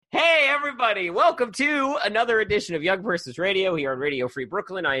Hey, everybody. Welcome to another edition of Young Persons Radio here on Radio Free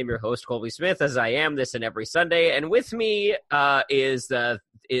Brooklyn. I am your host, Colby Smith, as I am this and every Sunday. And with me is the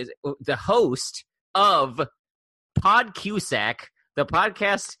host of Pod Cusack, the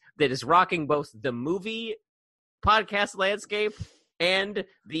podcast that is rocking both the movie podcast landscape and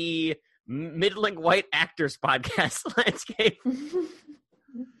the middling white actors podcast landscape.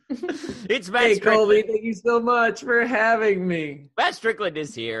 It's Matt Hey, Strickland. Colby, thank you so much for having me. Matt Strickland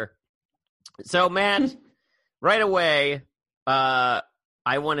is here. So, Matt, right away, I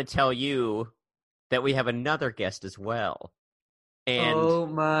want to tell you that we have another guest as well. And oh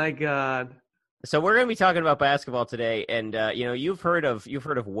my God! so we're going to be talking about basketball today. And you've heard of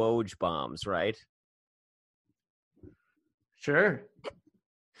Woj bombs, right? Sure.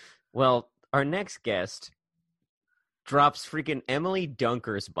 Well, our next guest drops freaking Emily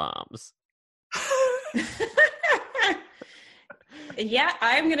Dunker's bombs. Yeah,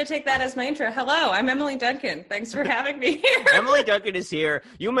 I'm going to take that as my intro. Hello, I'm Emily Duncan. Thanks for having me here. Emily Duncan is here.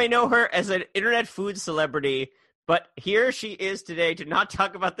 You may know her as an internet food celebrity, but here she is today to not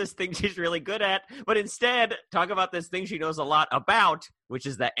talk about this thing she's really good at, but instead talk about this thing she knows a lot about, which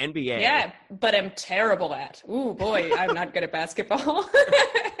is the NBA. Yeah, but I'm terrible at. Ooh, boy, I'm not good at basketball.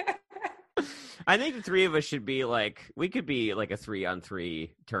 I think the three of us should be we could be like a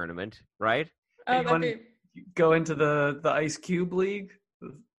 3-on-3 tournament, right? Oh, that'd be... Go into the Ice Cube League.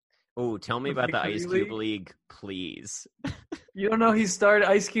 Oh, tell me about the Ice Cube League, please. You don't know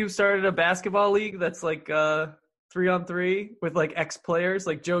Ice Cube started a basketball league that's like 3-on-3 with like ex-players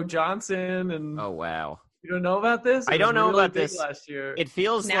like Joe Johnson and. Oh wow! You don't know about this? I don't know really about this. Last year. It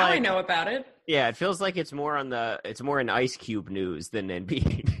feels now like I know about it. Yeah, it feels like it's more in Ice Cube news than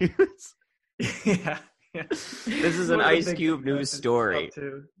NBA news. Yeah. This is an Ice Cube news story.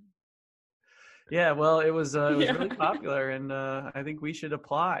 Yeah, well, it was really popular, and I think we should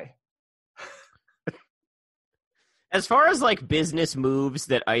apply. As far as business moves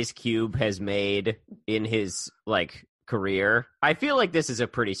that Ice Cube has made in his career, I feel like this is a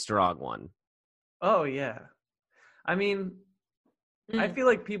pretty strong one. Oh yeah, I mean, I feel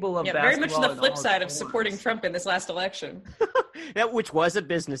like people love basketball. Very much the flip side of supporting Trump in this last election. Which was a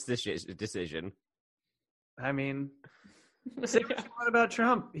business decision. I mean, say what you want about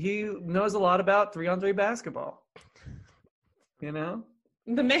Trump. He knows a lot about 3-on-3 basketball. You know?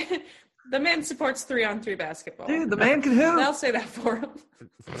 The man supports 3-on-3 basketball. Dude, the man can hoop. I'll say that for him.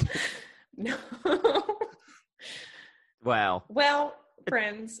 No. Wow. Well,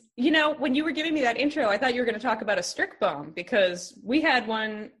 friends, when you were giving me that intro, I thought you were going to talk about a Strick bomb because we had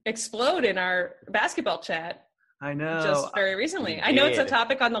one explode in our basketball chat. I know. Just very recently. I know it's a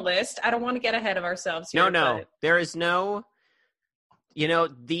topic on the list. I don't want to get ahead of ourselves here. No. But... There is no...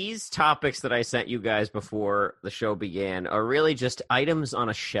 these topics that I sent you guys before the show began are really just items on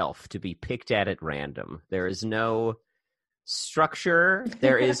a shelf to be picked at random. There is no structure.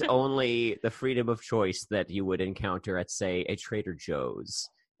 There is only the freedom of choice that you would encounter at, say, a Trader Joe's,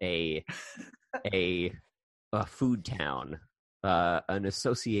 a Food Town, an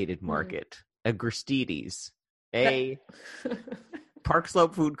Associated Market, a Gristedes, a Park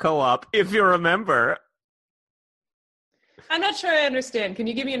Slope Food Co-op, if you remember. I'm not sure I understand. Can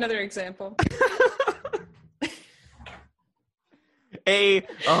you give me another example? a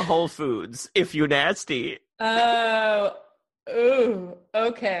Whole Foods, if you nasty. Oh, ooh,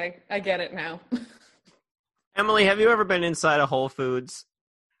 okay. I get it now. Emily, have you ever been inside a Whole Foods?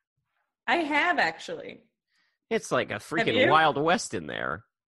 I have, actually. It's like a freaking Wild West in there.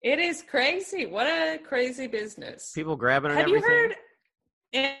 It is crazy. What a crazy business. People grabbing and have everything. Have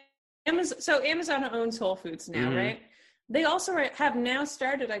you heard Amazon? So Amazon owns Whole Foods now, right? They also have now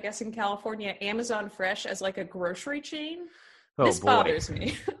started, I guess, in California, Amazon Fresh as like a grocery chain. Oh, this boy. Bothers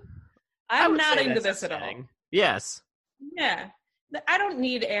me. I'm not into this at all. Yes. Yeah. I don't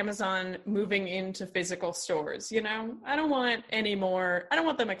need Amazon moving into physical stores, I don't want any more. I don't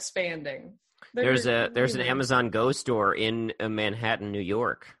want them expanding. There's an Amazon Go store in Manhattan, New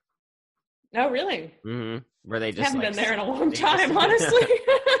York. Oh, really? Mm-hmm. Where they just haven't been there in a long time, honestly.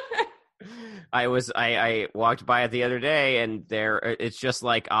 I walked by it the other day, and it's just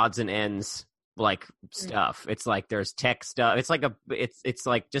like odds and ends stuff. It's like there's tech stuff. It's like it's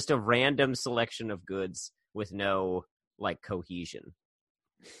like just a random selection of goods with no cohesion.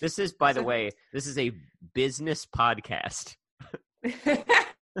 This is, by the way, this is a business podcast.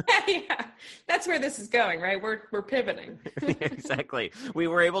 Yeah, that's where this is going, right? We're pivoting. Exactly. We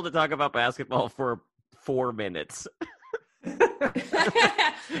were able to talk about basketball for 4 minutes. And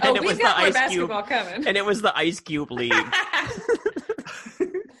it was the Ice Cube coming. And it was the Ice Cube League.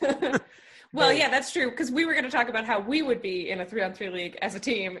 Well, Hey. yeah, that's true, because we were going to talk about how we would be in a 3-on-3 league as a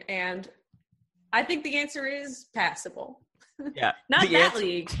team, and I think the answer is passable. Yeah. Not the that answer-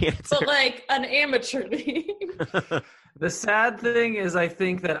 league, the answer- but like an amateur league. The sad thing is, I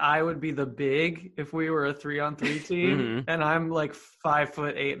think that I would be the big if we were a 3-on-3 team, Mhm. and I'm like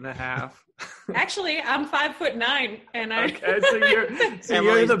 5'8.5". Actually, I'm 5'9", and I. Okay, so you're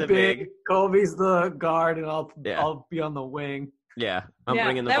Emily's the the big, big. Colby's the guard, and Yeah. I'll be on the wing. Yeah, I'm Yeah,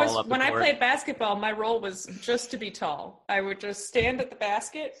 bringing the that ball was up the when I court. played basketball. My role was just to be tall. I would just stand at the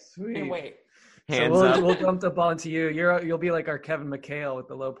basket Sweet. and wait. Hands so up. we'll dump the ball into you. You'll be like our Kevin McHale with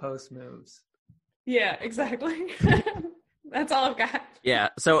the low post moves. Yeah, exactly. That's all I've got. Yeah,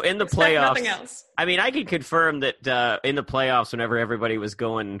 so in the Expect playoffs, nothing else. I mean, I can confirm that in the playoffs, whenever everybody was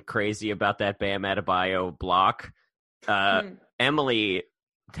going crazy about that Bam Adebayo block, Hmm. Emily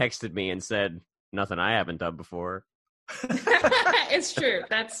texted me and said, "Nothing I haven't done before." It's true.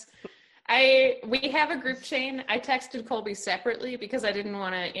 We have a group chain. I texted Colby separately because I didn't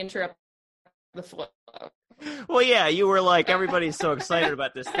want to interrupt the flow. Well, yeah, you were like, everybody's so excited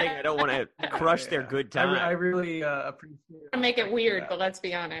about this thing. I don't want to crush their Yeah. good I time. really appreciate To make it weird, Yeah. but let's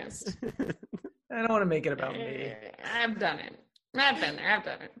be honest. I don't want to make it about me. I've done it. I've been there. I've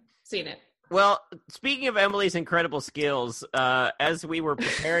done it. Seen it. Well, speaking of Emily's incredible skills, as we were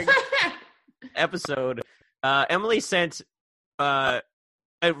preparing episode, Emily sent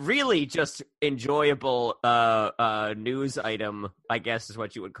a really just enjoyable news item, I guess is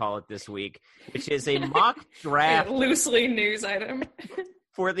what you would call it this week, which is a mock draft A loosely news item.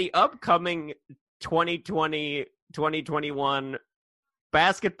 for the upcoming 2020-2021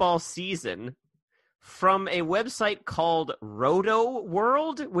 basketball season from a website called Roto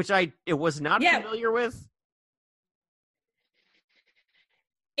World, which I was not Yeah. familiar with.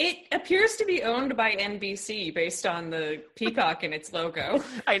 It appears to be owned by NBC based on the peacock in its logo.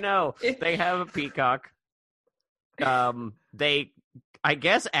 I know. They have a peacock. They, I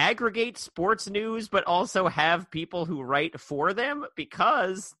guess, aggregate sports news, but also have people who write for them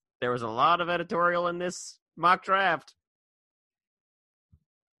because there was a lot of editorial in this mock draft.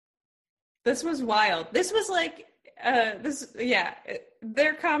 This was wild. This was like,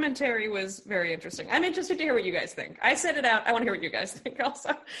 their commentary was very interesting. I'm interested to hear what you guys think. I said it out. I want to hear what you guys think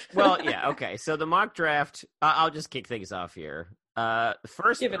also. Well, yeah, okay. So the mock draft, I'll just kick things off here.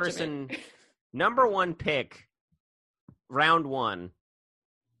 First Give it to person, me. number one pick, round one,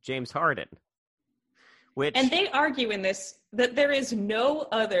 James Harden. Which, And they argue in this that there is no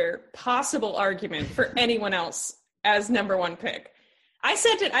other possible argument for anyone else as number one pick. I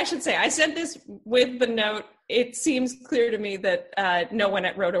sent this with the note, it seems clear to me that no one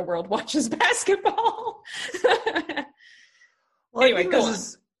at Roto World watches basketball. Well, Anyway, I think go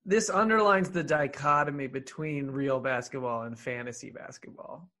this underlines the dichotomy between real basketball and fantasy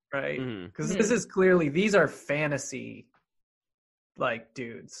basketball, right? Mhm. Because this is clearly, these are fantasy like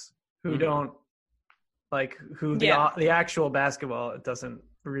dudes who Mhm. don't like who Yeah. the actual basketball, it doesn't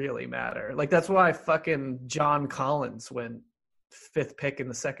really matter. Like that's why fucking John Collins went 5th pick in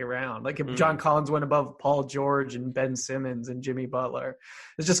the second round. Like if Mhm. John Collins went above Paul George and Ben Simmons and Jimmy Butler,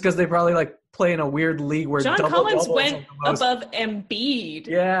 it's just because they probably like play in a weird league where John double Collins doubles went are the most- above Embiid.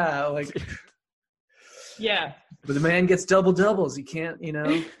 Yeah, like Yeah. but the man gets double doubles. You can't,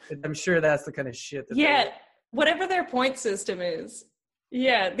 I'm sure that's the kind of shit that Yeah. Whatever their point system is.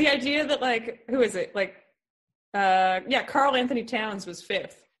 Yeah. The idea that like, who is it? Like, Karl Anthony Towns was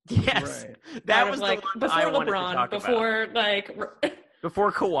 5th. yes, Right. that Out was of, like, the one before I wanted to LeBron, talk before like about.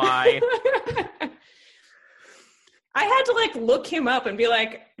 Before Kawhi. I had to like look him up and be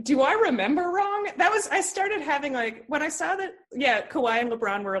like, do I remember wrong? I started having like, when I saw that, Kawhi and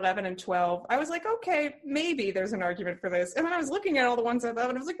LeBron were 11 and 12, I was like, okay, maybe there's an argument for this. And then I was looking at all the ones I thought,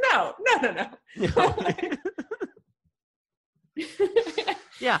 and I was like, no.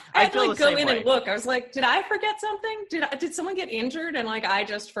 Yeah, I had to feel like the go same in way. and look. I was like, did I forget something? Did someone get injured and like I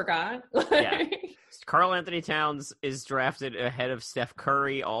just forgot? Yeah. Karl Anthony Towns is drafted ahead of Steph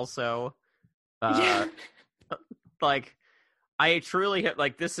Curry also. Yeah. Like I truly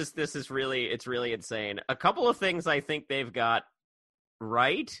like this is really, it's really insane. A couple of things I think they've got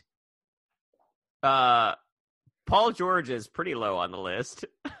right. Paul George is pretty low on the list.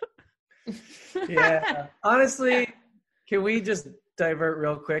 Yeah. Honestly, can we just divert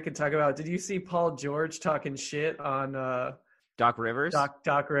real quick and talk about, did you see Paul George talking shit on Doc Rivers?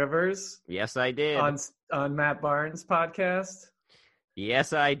 Doc Rivers Yes, I did. on Matt Barnes' podcast?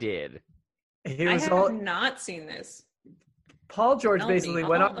 Yes, I did. He I was have not seen this. Paul George Tell me basically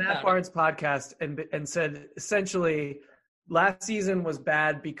went all on Matt about Barnes' podcast and said essentially last season was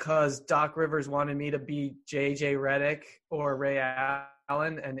bad because Doc Rivers wanted me to be JJ Redick or Ray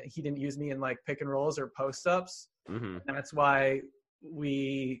Allen, and he didn't use me in like pick and rolls or post ups. Mm-hmm. And that's why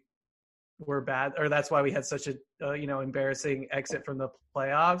we were bad, or that's why we had such a embarrassing exit from the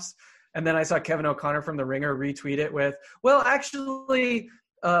playoffs. And then I saw Kevin O'Connor from The Ringer retweet it with, well, actually,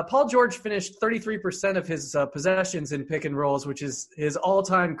 Paul George finished 33% of his possessions in pick and rolls, which is his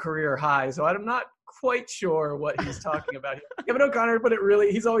all-time career high. So I'm not quite sure what he's talking about. Kevin O'Connor put it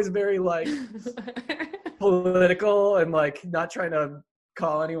really, he's always very like political and like not trying to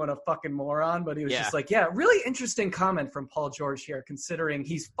call anyone a fucking moron, but he was just like, yeah, really interesting comment from Paul George here, considering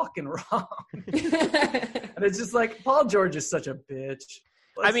he's fucking wrong. And it's just like, Paul George is such a bitch.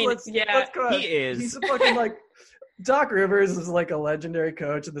 He is. He's a fucking like, Doc Rivers is like a legendary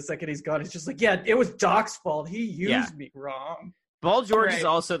coach, and the second he's gone, he's just like, yeah, it was Doc's fault. He used me wrong. Paul George is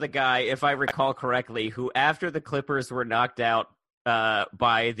also the guy, if I recall correctly, who after the Clippers were knocked out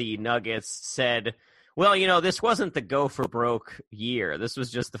by the Nuggets said, well, this wasn't the go for broke year. This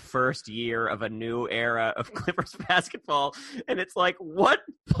was just the first year of a new era of Clippers basketball. And it's like, what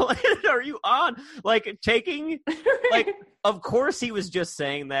planet are you on? Like of course he was just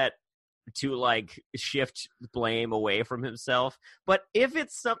saying that to like shift blame away from himself. But if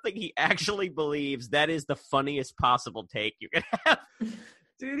it's something he actually believes, that is the funniest possible take you can have.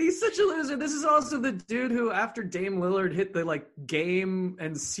 Dude, he's such a loser. This is also the dude who, after Dame Lillard hit the like game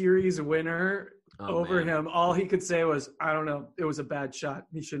and series winner him, all he could say was, I don't know, it was a bad shot.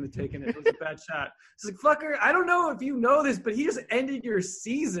 He shouldn't have taken it. It was a bad shot. It's like, fucker, I don't know if you know this, but he just ended your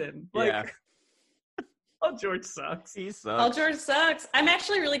season. Like, Paul George sucks. He sucks. Paul George sucks. I'm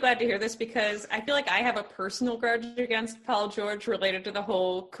actually really glad to hear this because I feel like I have a personal grudge against Paul George related to the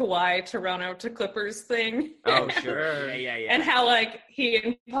whole Kawhi Toronto to Clippers thing. Oh, sure. Yeah. And how like he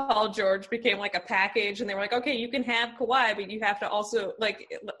and Paul George became like a package, and they were like, okay, you can have Kawhi, but you have to also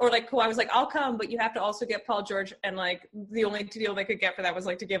Kawhi was like, I'll come, but you have to also get Paul George, and like the only deal they could get for that was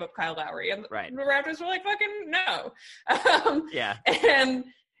like to give up Kyle Lowry, and the Raptors were like, fucking no.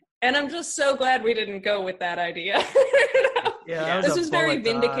 And I'm just so glad we didn't go with that idea. This was very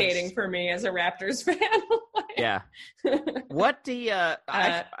vindicating for me as a Raptors fan. Yeah. What do you,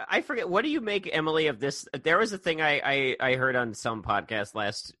 I forget, what do you make, Emily, of this? There was a thing I heard on some podcast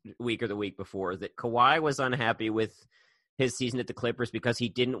last week or the week before that Kawhi was unhappy with his season at the Clippers because he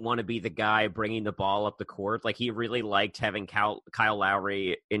didn't want to be the guy bringing the ball up the court. Like, he really liked having Kyle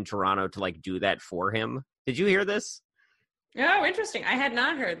Lowry in Toronto to like do that for him. Did you hear this? Oh, interesting. I had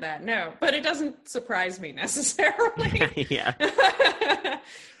not heard that, no. But it doesn't surprise me necessarily. Yeah.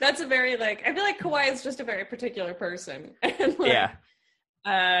 That's a very, like, I feel like Kawhi is just a very particular person. And, like,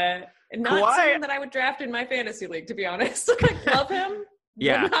 not someone that I would draft in my fantasy league, to be honest. Like, love him.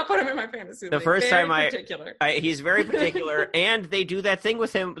 Yeah. Would not put him in my fantasy league. The first very time he's very particular, and they do that thing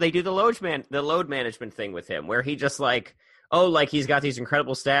with him. They do the load management thing with him, where he just like, he's got these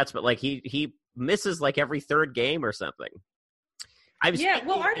incredible stats, but like he misses like every third game or something. I'm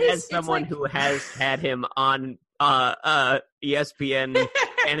as someone who has had him on ESPN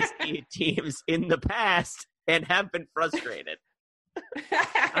fantasy teams in the past and have been frustrated.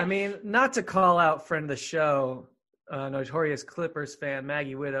 I mean, not to call out friend of the show, notorious Clippers fan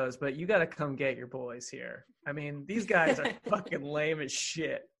Maggie Widows, but you got to come get your boys here. I mean, these guys are fucking lame as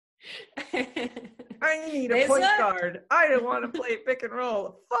shit. I need a point guard. I don't want to play pick and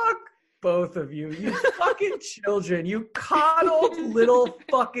roll. Fuck both of you fucking children, you coddled little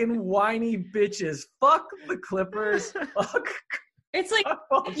fucking whiny bitches. Fuck the Clippers. Fuck. It's like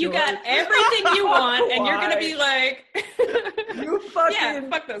you got everything you want, and you're gonna be like, you fucking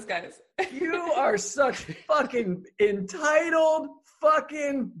fuck those guys. You are such fucking entitled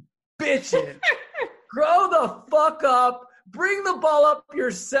fucking bitches. Grow the fuck up. Bring the ball up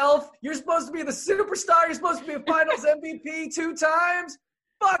yourself. You're supposed to be the superstar. You're supposed to be a Finals MVP 2 times.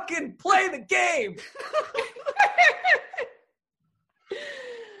 Fucking play the game.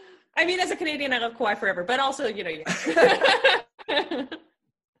 I mean, as a Canadian, I love Kawhi forever, but also, I don't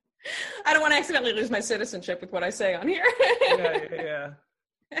want to accidentally lose my citizenship with what I say on here. Yeah.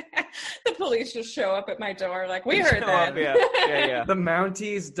 The police just show up at my door like, we heard that. Yeah. The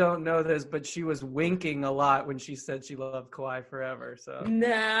Mounties don't know this, but she was winking a lot when she said she loved Kawhi forever. So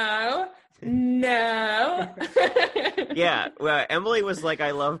No. Yeah, well, Emily was like,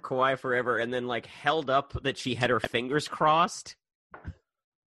 I love Kawhi forever, and then like held up that she had her fingers crossed.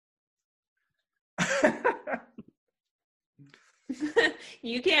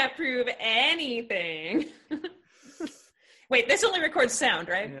 You can't prove anything. Wait, this only records sound,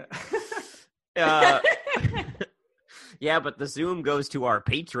 right? Yeah, but the Zoom goes to our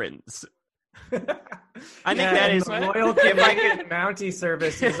patrons. I think Yeah, that and is. the Royal If I Canadian Mountie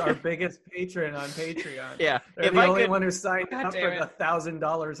Service is our biggest patron on Patreon. Yeah, They're if the I only could, one who signed God up for damn it. the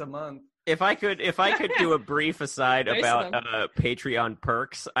 $1,000 a month. if I could do a brief aside Nice about of them. Patreon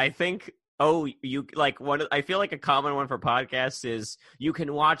perks, I think. Oh, you like one? I feel like a common one for podcasts is you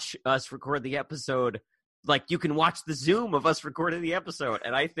can watch us record the episode. Like you can watch the Zoom of us recording the episode,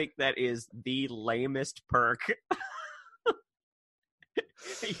 and I think that is the lamest perk.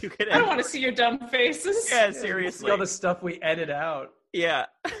 You can I don't want to see your dumb faces. Yeah, See seriously. all the stuff we edit out. Yeah.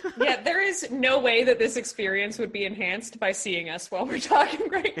 Yeah, there is no way that this experience would be enhanced by seeing us while we're talking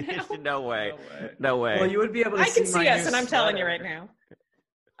right now. No way. No way. No way. Well, you would be able to I can my see us, new and I'm telling you sweater. right now.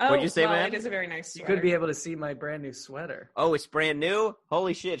 Oh, What'd you say, well, man? it is a very nice You sweater. could be able to see my brand new sweater. Oh, it's brand new?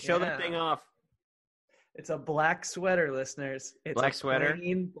 Holy shit. Show Yeah. that thing off. It's a black sweater, listeners. It's Black a sweater?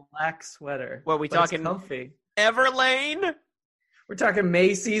 plain black sweater. What, we but it's talking- comfy. Everlane? We're talking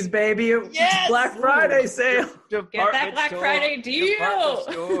Macy's, baby. It's Yes! Black Friday sale. Get that Black Friday deal.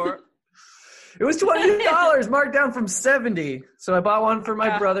 Department store. It was $20 marked down from $70. So I bought one for my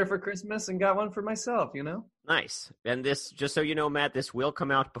Yeah. brother for Christmas and got one for myself, you know? Nice. And this, just so you know, Matt, this will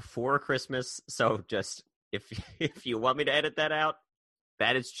come out before Christmas. So just, if you want me to edit that out,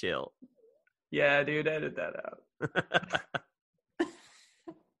 that is chill. Yeah, dude, edit that out.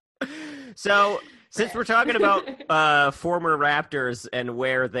 So, since we're talking about former Raptors and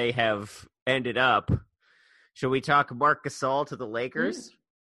where they have ended up, should we talk Marc Gasol to the Lakers?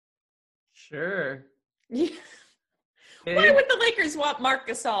 Sure. Yeah. Why would the Lakers want Marc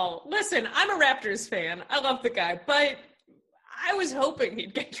Gasol? Listen, I'm a Raptors fan. I love the guy, but I was hoping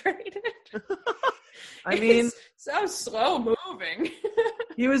he'd get traded. I mean, He's so slow moving.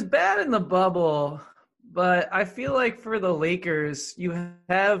 he was bad in the bubble, but I feel like for the Lakers, you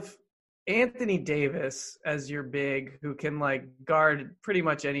have Anthony Davis as your big who can like guard pretty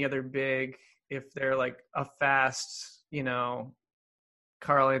much any other big if they're like a fast,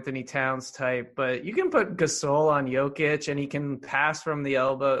 Karl Anthony Towns type. But you can put Gasol on Jokic and he can pass from the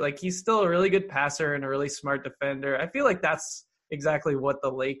elbow. Like he's still a really good passer and a really smart defender. I feel like that's exactly what the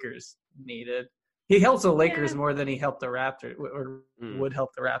Lakers needed. He helps the Lakers more than he helped the Raptors, or would help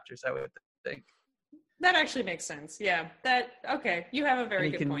the Raptors, I would think. That actually makes sense. Yeah. Okay. You have a very And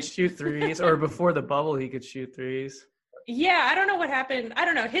he good can point. shoot threes, or before the bubble, he could shoot threes. Yeah, I don't know what happened. I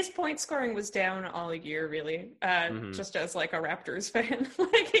don't know. His point scoring was down all year, really. Just as like a Raptors fan,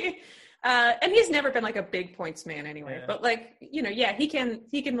 and he's never been like a big points man anyway. Yeah. But like he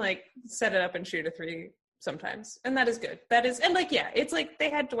can like set it up and shoot a three sometimes, and that is good. That is, and like it's like they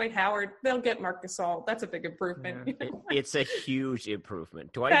had Dwight Howard. They'll get Marc Gasol. That's a big improvement. Yeah. It's a huge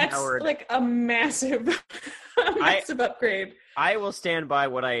improvement. Dwight That's Howard. like a massive upgrade. I will stand by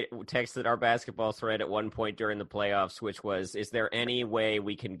what I texted our basketball thread at one point during the playoffs, which was, is there any way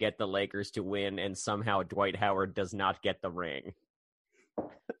we can get the Lakers to win and somehow Dwight Howard does not get the ring?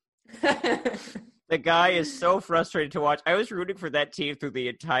 The guy is so frustrated to watch. I was rooting for that team through the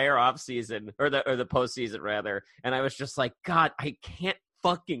entire offseason, or the postseason rather, and I was just like, God, I can't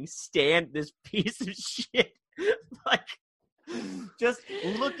fucking stand this piece of shit. Like, just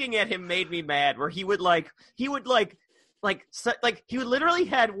looking at him made me mad. Where he would he literally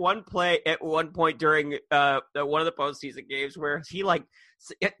had one play at one point during one of the postseason games where he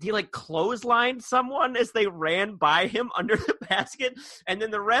clotheslined someone as they ran by him under the basket, and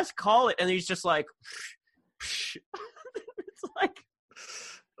then the refs call it, and he's just like, it's like,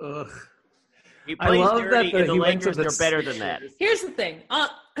 Ugh. he I plays love dirty, that and the he went to Lakers the are better than that. Here's the thing.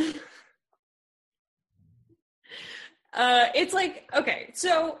 It's like, okay,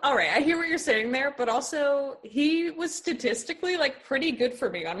 so, all right, I hear what you're saying there, but also he was statistically like pretty good for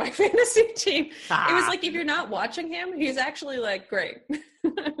me on my fantasy team. It was like, if you're not watching him, he's actually like great.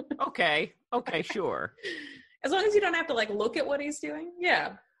 Okay, sure. As long as you don't have to like look at what he's doing.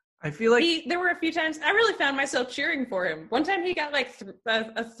 Yeah. I feel like There were a few times I really found myself cheering for him. One time he got like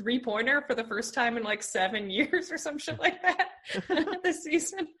a 3-pointer for the first time in like 7 years or some shit like that this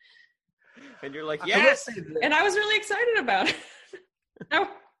season. And you're like, I will yes! say that And I was really excited about it. Oh,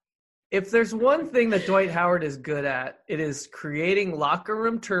 if there's one thing that Dwight Howard is good at, it is creating locker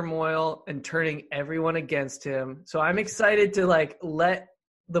room turmoil and turning everyone against him. So I'm excited to like let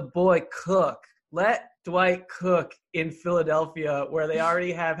the boy cook. Let Dwight cook in Philadelphia, where they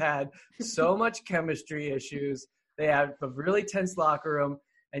already have had so much chemistry issues. They have a really tense locker room,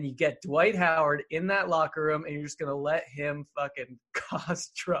 and you get Dwight Howard in that locker room, and you're just going to let him fucking cause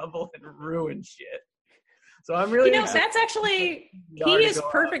trouble and ruin shit. So I'm really excited. that's actually, he Yard to is go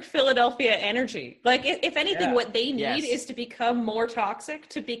perfect Philadelphia energy. Like, if anything, Yeah. what they need Yes. is to become more toxic,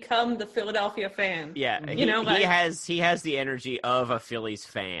 to become the Philadelphia fan. Yeah, You he know, like- has the energy of a Phillies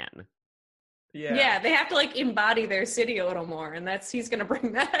fan. Yeah, they have to like embody their city a little more, and he's going to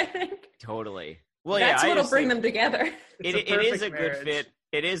bring that, I think. Totally. Well, that's yeah, what'll bring them together. It is a good fit.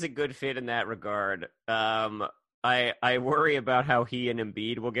 It is a good fit in that regard. I worry about how he and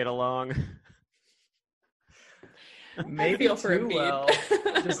Embiid will get along. Maybe feel for too Embiid. well.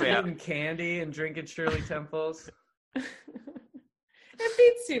 Just eating candy and drinking Shirley Temples.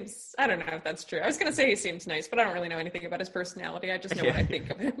 Embiid seems, I don't know if that's true. I was going to say he seems nice, but I don't really know anything about his personality. I just know what I think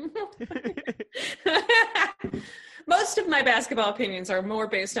of him. Most of my basketball opinions are more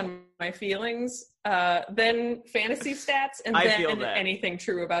based on my feelings than fantasy stats and then anything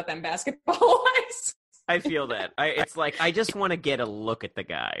true about them basketball-wise. I feel that. It's like, I just want to get a look at the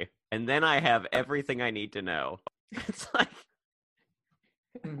guy, and then I have everything I need to know. It's like...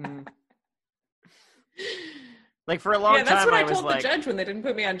 Mm-hmm. Like, for a long time, that's what I was told the judge when they didn't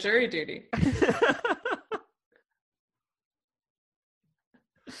put me on jury duty.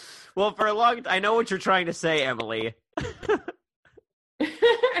 Well, for a long I know what you're trying to say, Emily.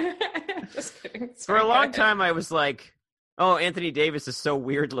 Just kidding. For a long time, I was like, oh, Anthony Davis is so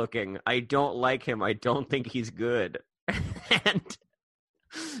weird looking. I don't like him. I don't think he's good. And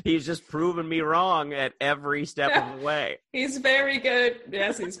he's just proven me wrong at every step of the way. He's very good.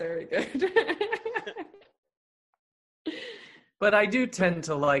 Yes, he's very good. But I do tend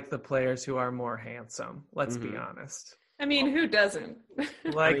to like the players who are more handsome. Let's be honest. I mean, who doesn't?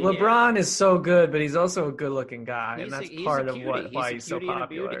 Like, LeBron is so good, but he's also a good-looking guy, and that's part of why he's so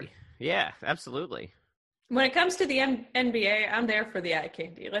popular. Yeah, absolutely. When it comes to the NBA, I'm there for the eye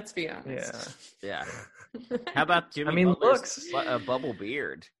candy. Let's be honest. Yeah. How about Jimmy Butler's bubble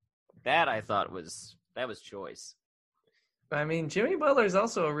beard? That I thought was choice. I mean, Jimmy Butler's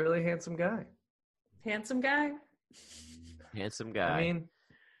also a really handsome guy. Handsome guy? Handsome guy. I mean,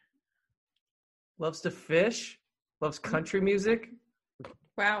 loves to fish, loves country music.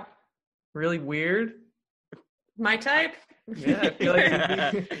 Wow. Really weird. My type? Yeah, I feel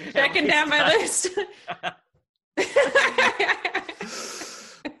like checking down my list.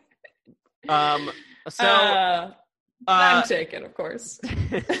 I'm taken, of course.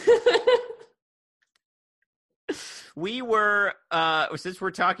 We were since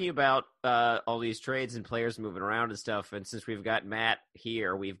we're talking about all these trades and players moving around and stuff, and since we've got Matt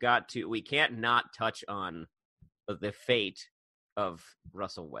here, we can't not touch on the fate of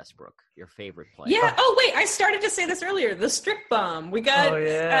Russell Westbrook, your favorite player. Yeah. Oh wait, I started to say this earlier. The strip bomb. We got.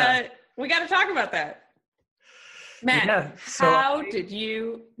 We got to talk about that. Matt, how did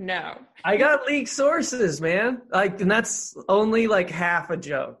you know? I got leaked sources, man. And that's only like half a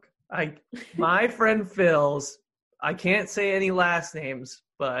joke. My friend Phil's. I can't say any last names,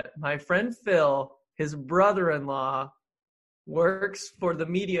 but my friend Phil, his brother-in-law, works for the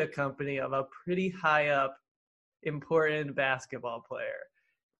media company of a pretty high up, important basketball player.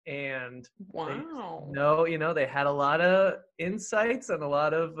 And wow. They had a lot of insights and a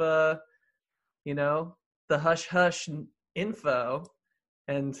lot of, the hush-hush info.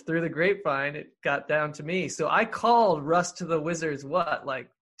 And through the grapevine, it got down to me. So I called Russ to the Wizards,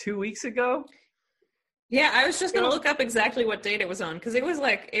 2 weeks ago? Yeah, I was just going to look up exactly what date it was on, because it was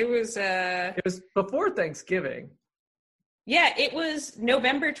before Thanksgiving. Yeah, it was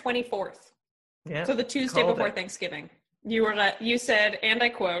November 24th. Yeah. So the Tuesday before Thanksgiving. You said, and I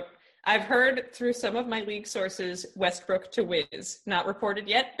quote, "I've heard through some of my league sources Westbrook to Wiz. Not reported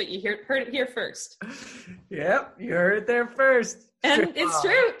yet, but you heard it here first." Yep, you heard it there first. And it's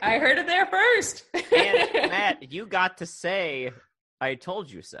true. I heard it there first. And Matt, you got to say, "I told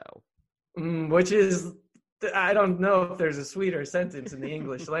you so." Which is, I don't know if there's a sweeter sentence in the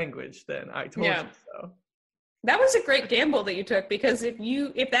English language than "I told you so." That was a great gamble that you took, because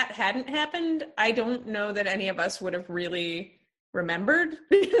if that hadn't happened, I don't know that any of us would have really remembered.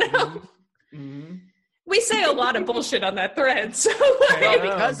 Mm-hmm. We say a lot of bullshit on that thread, so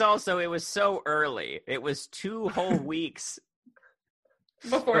because also it was so early. It was 2 whole weeks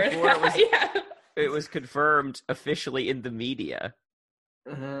before it was confirmed officially in the media.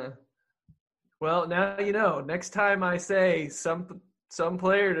 Uh-huh. Well, now you know. Next time I say some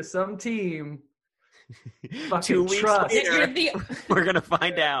player to some team, 2 weeks later, we're gonna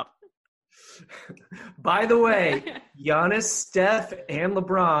find out. By the way, Giannis, Steph, and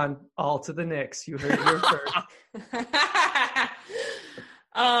LeBron all to the Knicks. You heard it here first.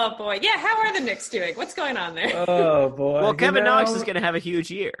 Oh boy, yeah. How are the Knicks doing? What's going on there? Oh boy. Well, Kevin Knox is gonna have a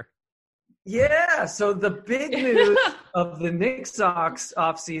huge year. Yeah, so the big news of the Knicks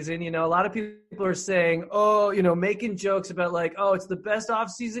offseason, a lot of people are saying, making jokes about it's the best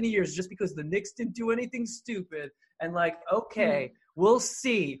offseason of years just because the Knicks didn't do anything stupid. And okay, We'll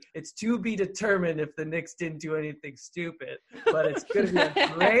see. It's to be determined if the Knicks didn't do anything stupid. But it's going to be a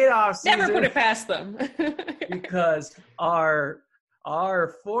great offseason. Never put it past them. Because our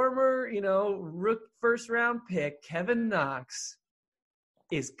former, first round pick, Kevin Knox,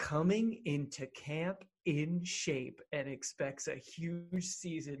 is coming into camp in shape and expects a huge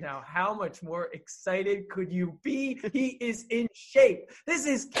season. Now, how much more excited could you be? He is in shape. This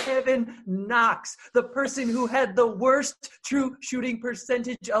is Kevin Knox, the person who had the worst true shooting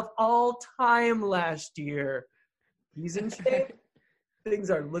percentage of all time last year. He's in shape.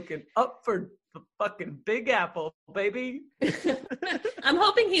 Things are looking up for the fucking Big Apple, baby. I'm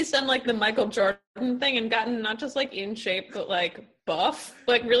hoping he's done like the Michael Jordan thing and gotten not just like in shape, but like buff,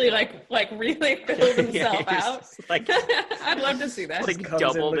 like really filled himself out. Like, I'd love to see that. Like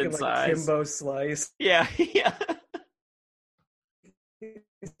doubled in size. Like Kimbo Slice. Yeah.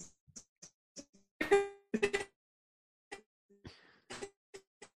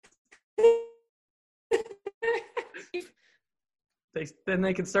 Then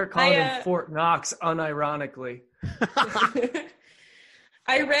they can start calling him Fort Knox unironically.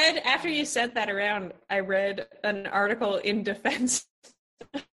 I read, after you sent that around, I read an article in defense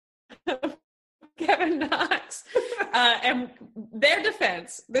of Kevin Knox. And their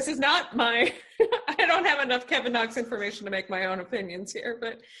defense, this is not my, I don't have enough Kevin Knox information to make my own opinions here,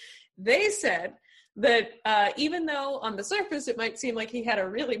 but they said that even though on the surface it might seem like he had a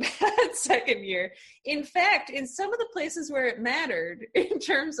really bad second year, in fact, in some of the places where it mattered, in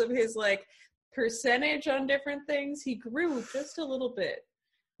terms of his like percentage on different things, he grew just a little bit.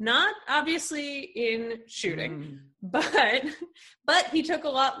 Not obviously in shooting, but he took a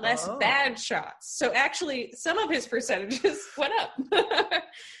lot less bad shots. So actually, some of his percentages went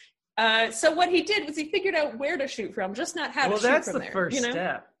up. So what he did was he figured out where to shoot from, just not how to shoot from there. Well, that's the first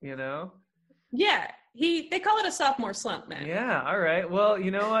step, Yeah, they call it a sophomore slump, man. Yeah, all right. Well, you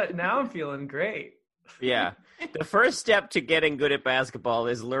know what? Now I'm feeling great. Yeah. The first step to getting good at basketball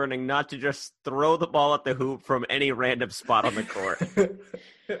is learning not to just throw the ball at the hoop from any random spot on the court.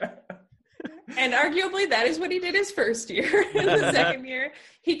 And arguably that is what he did his first year. The second year,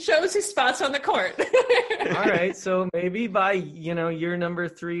 he chose his spots on the court. All right, so maybe by year number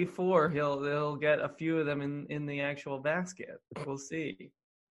 3, 4, he'll get a few of them in the actual basket. We'll see.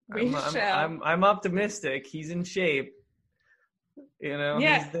 I'm optimistic. He's in shape.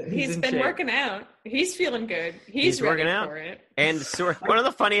 Yeah, he's been working out. He's feeling good. He's ready working out for it. And so one of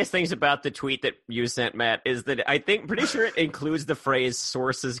the funniest things about the tweet that you sent, Matt, is that pretty sure it includes the phrase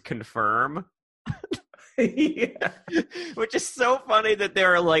 "sources confirm." Yeah. Which is so funny that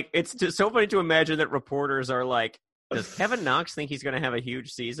they're like, it's just so funny to imagine that reporters are like, does Kevin Knox think he's going to have a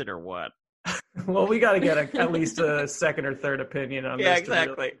huge season or what? Well, we got to get at least a second or third opinion on this. Yeah,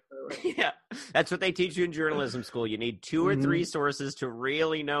 exactly. Yeah, that's what they teach you in journalism school. You need 2 or 3 sources to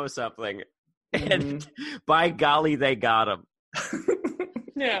really know something. And by golly, they got him.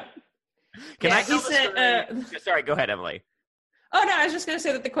 Yeah. Can I tell the story? Sorry, go ahead, Emily. Oh, no, I was just going to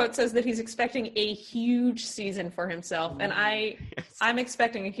say that the quote says that he's expecting a huge season for himself. And I'm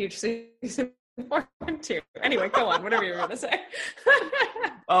expecting a huge season for him, too. Anyway, go on, whatever you were going to say.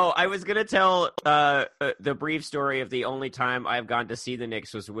 Oh, I was going to tell the brief story of the only time I've gone to see the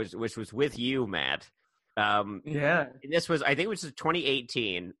Knicks, which was with you, Matt. Yeah. This was, I think it was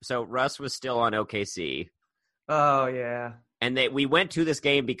 2018. So Russ was still on OKC. Oh, yeah. And we went to this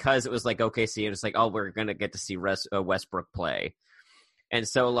game because it was like OKC, and it's like, oh, we're going to get to see Westbrook play. And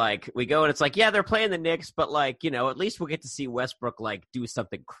so, like, we go, and it's like, yeah, they're playing the Knicks, but, like, at least we'll get to see Westbrook, like, do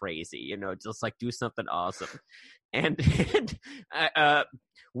something crazy, just, like, do something awesome. And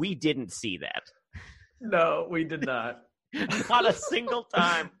we didn't see that. No, we did not. Not a single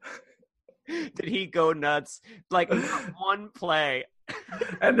time did he go nuts. Like, one play.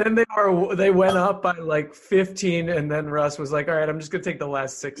 And then they went up by, like, 15, and then Russ was like, all right, I'm just going to take the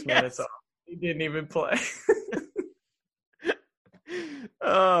last 6 minutes off. He didn't even play.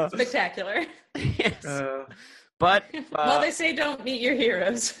 Spectacular. Yes. But well, they say don't meet your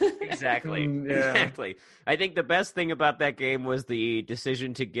heroes. Exactly. Yeah. Exactly. I think the best thing about that game was the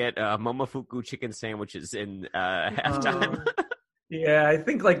decision to get Momofuku chicken sandwiches in halftime. Yeah, I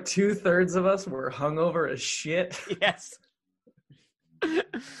think like 2/3 of us were hungover as shit. Yes.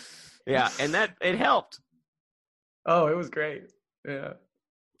 Yeah, and that it helped. Oh, it was great. Yeah.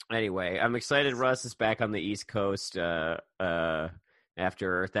 Anyway, I'm excited Russ is back on the East Coast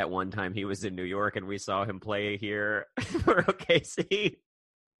after that one time he was in New York and we saw him play here for OKC.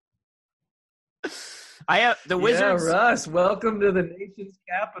 The Wizards. Yeah, Russ, welcome to the nation's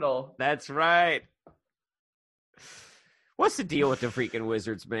capital. That's right. What's the deal with the freaking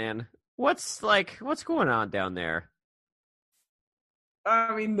Wizards, man? What's going on down there?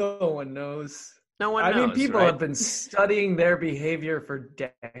 I mean, no one knows. No one I knows. mean, people right? have been studying their behavior for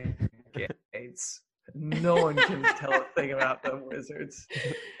decades. No one can tell a thing about the Wizards.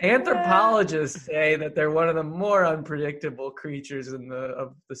 Anthropologists say that they're one of the more unpredictable creatures of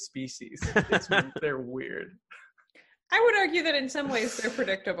the species. They're weird. I would argue that in some ways they're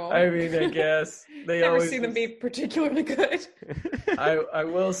predictable. I mean, I guess they Never always seen them be particularly good. I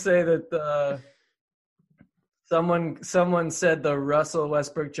will say that someone said the Russell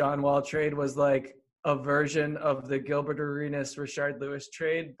Westbrook John Wall trade was like a version of the Gilbert Arenas Rashard Lewis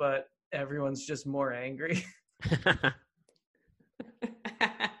trade, but everyone's just more angry.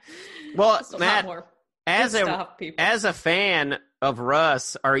 Well, Just a lot Matt, more. as Good a stuff, people. as a fan of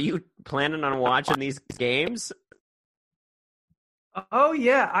Russ, are you planning on watching these games? Oh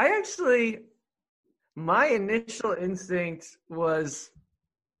yeah, my initial instinct was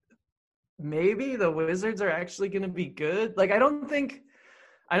maybe the Wizards are actually going to be good. Like I don't think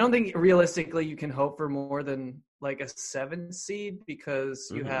realistically you can hope for more than like a 7 seed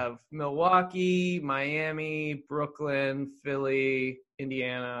because you have Milwaukee, Miami, Brooklyn, Philly,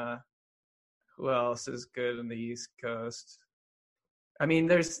 Indiana. Who else is good in the East Coast? I mean,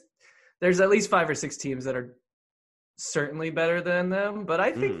 there's at least 5 or 6 teams that are certainly better than them, but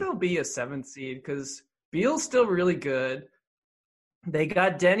I think they'll be a 7th seed because Beal's still really good. They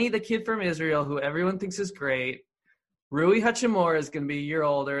got Denny, the kid from Israel, who everyone thinks is great. Rui Hachimura is going to be a year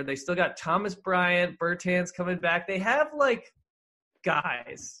older. They still got Thomas Bryant, Bertans coming back. They have like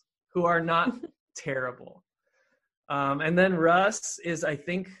guys who are not terrible. And then Russ is, I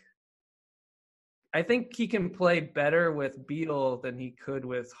think he can play better with Beal than he could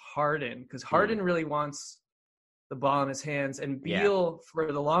with Harden because Harden really wants the ball in his hands. And Beal,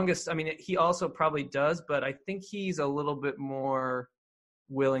 for the longest, I mean, he also probably does, but I think he's a little bit more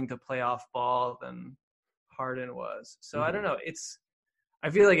willing to play off ball than Harden was. So I don't know. I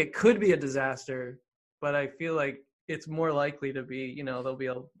feel like it could be a disaster, but I feel like it's more likely to be, there'll be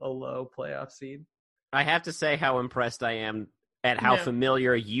a low playoff seed. I have to say how impressed I am at how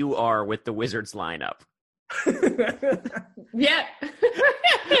familiar you are with the Wizards lineup. Yeah.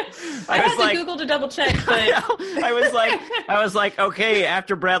 I had to Google to double check, but I was like, okay,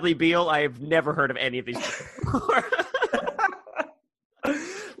 after Bradley Beal, I've never heard of any of these before.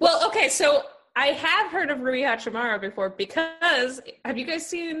 Well, okay, so I have heard of Rui Hachimura before because have you guys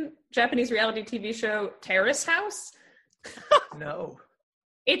seen Japanese reality TV show Terrace House? No.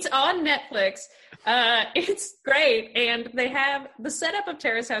 It's on Netflix. It's great. And they have the setup of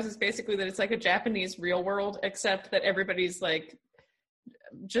Terrace House is basically that it's like a Japanese real world, except that everybody's like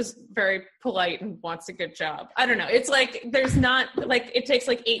just very polite and wants a good job. I don't know. It's like there's not like it takes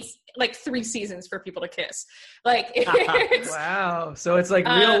like 3 seasons for people to kiss. Like wow. So it's like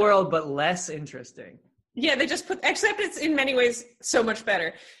real world but less interesting. Yeah, they just except it's in many ways so much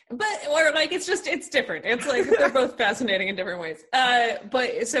better. Or like it's different. It's like they're both fascinating in different ways.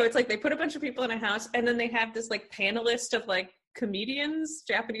 But so it's like they put a bunch of people in a house and then they have this like panelist of like comedians,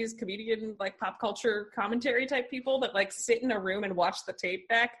 Japanese comedian, like pop culture commentary type people that like sit in a room and watch the tape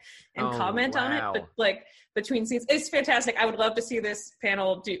back and comment on it. But like between scenes, it's fantastic. I would love to see this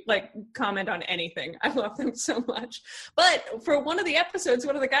panel comment on anything. I love them so much. But for one of the episodes,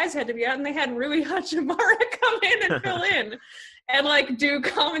 one of the guys had to be out and they had Rui Hachimura come in and fill in and like do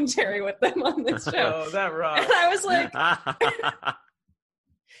commentary with them on this show. Oh, that rocks. And I was like,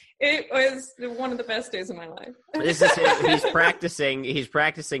 it was one of the best days of my life. This is he's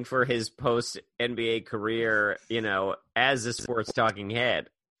practicing for his post NBA career, as a sports talking head.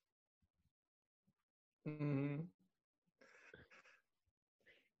 Mm-hmm.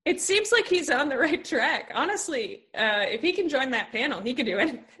 It seems like he's on the right track. Honestly, if he can join that panel, he can do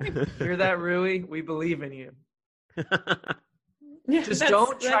anything. Hear that, Rui? We believe in you. Yeah, Just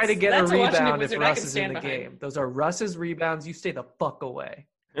don't try to get a rebound if Russ is in the behind. game. Those are Russ's rebounds. You stay the fuck away.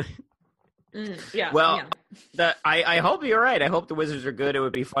 Yeah. Well, yeah. I hope you're right. I hope the Wizards are good. It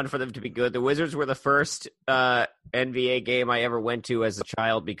would be fun for them to be good. The Wizards were the first NBA game I ever went to as a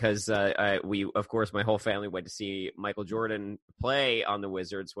child because of course, my whole family went to see Michael Jordan play on the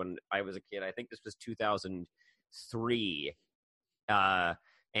Wizards when I was a kid. I think this was 2003.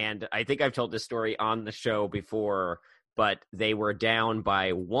 And I think I've told this story on the show before, but they were down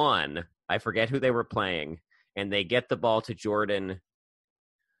by 1. I forget who they were playing. And they get the ball to Jordan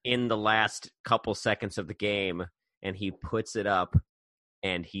in the last couple seconds of the game, and he puts it up,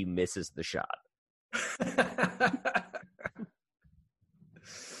 and he misses the shot.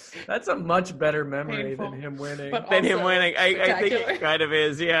 That's a much better memory than him winning. But Than him winning. I think it kind of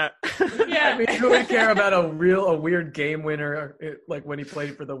is, yeah. Yeah. I mean, who would care about a weird game winner like when he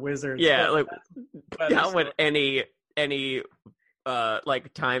played for the Wizards? Yeah, but like, how would any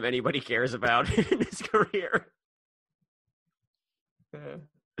like time anybody cares about in his career.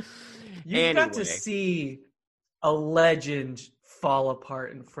 You got to see a legend fall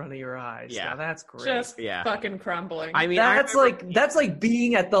apart in front of your eyes. Yeah. Now that's great. Just fucking crumbling. I mean, that's like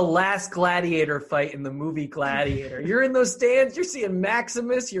being at the last gladiator fight in the movie Gladiator. You're in those stands, you're seeing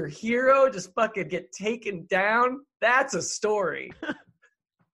Maximus, your hero, just fucking get taken down. That's a story.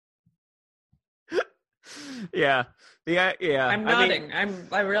 Yeah. I'm nodding.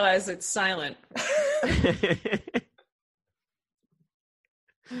 I realize it's silent.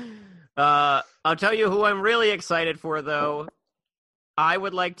 I'll tell you who I'm really excited for, though. I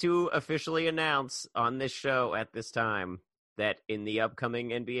would like to officially announce on this show at this time that in the upcoming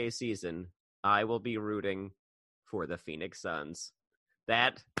NBA season, I will be rooting for the Phoenix Suns.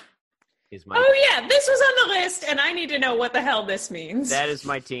 That is my yeah, this was on the list, and I need to know what the hell this means. That is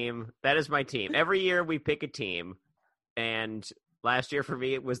my team. Every year we pick a team, and last year for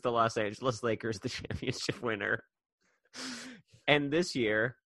me it was the Los Angeles Lakers, the championship winner. And this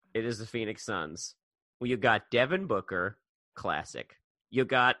year it is the Phoenix Suns. Well, you got Devin Booker, classic. You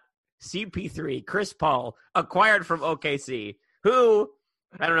got CP3, Chris Paul, acquired from OKC, who,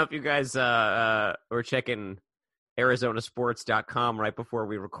 I don't know if you guys were checking ArizonaSports.com right before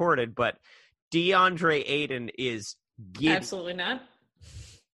we recorded, but DeAndre Ayton is giddy. Absolutely not.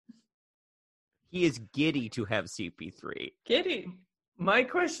 He is giddy to have CP3. Giddy. My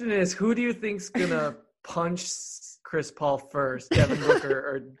question is, who do you think's gonna punch Chris Paul first, Devin Booker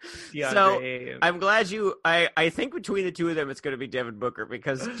or DeAndre Ayton? I'm glad I think between the two of them, it's going to be Devin Booker,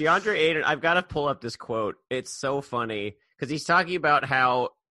 because DeAndre Ayton, I've got to pull up this quote. It's so funny because he's talking about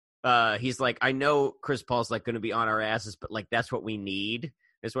how he's like, I know Chris Paul's like going to be on our asses, but like that's what we need,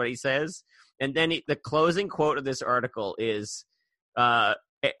 is what he says. And then the closing quote of this article is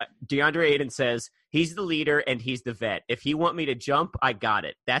DeAndre Ayton says, he's the leader and he's the vet. If he want me to jump, I got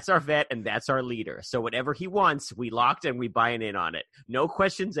it. That's our vet and that's our leader. So whatever he wants, we locked and we buying in on it. No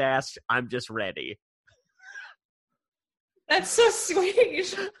questions asked. I'm just ready. That's so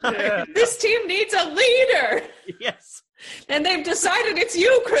sweet. Yeah. This team needs a leader. Yes. And they've decided it's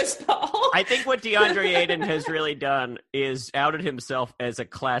you, Chris Paul. I think what DeAndre Ayton has really done is outed himself as a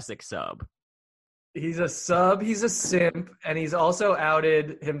classic sub. He's a sub, he's a simp, and he's also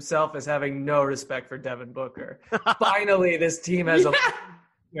outed himself as having no respect for Devin Booker. Finally, this team has a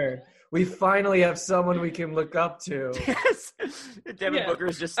leader. We finally have someone we can look up to. Yes. Devin Booker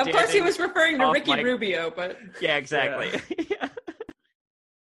is just standing. Of course, he was referring to Ricky mic. Rubio, but... Yeah, exactly. Yeah.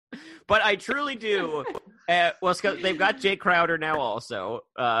 But I truly do. Well, they've got Jay Crowder now also.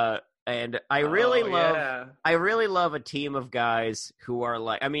 And I really love a team of guys who are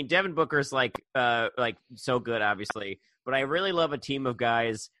like, I mean, Devin Booker's like so good, obviously, but I really love a team of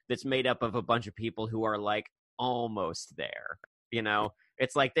guys that's made up of a bunch of people who are like almost there. You know,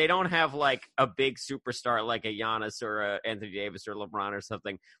 it's like they don't have like a big superstar like a Giannis or a Anthony Davis or LeBron or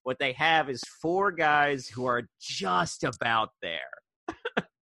something. What they have is four guys who are just about there.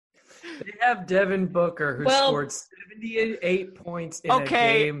 They have Devin Booker, who scored 78 points in a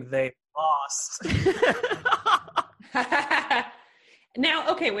game they lost.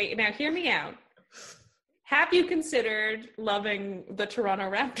 Now, hear me out. Have you considered loving the Toronto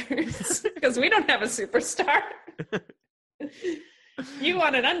Raptors? Because we don't have a superstar. You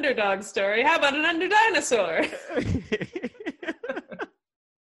want an underdog story? How about an under-dinosaur?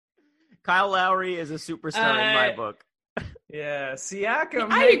 Kyle Lowry is a superstar in my book. Yeah,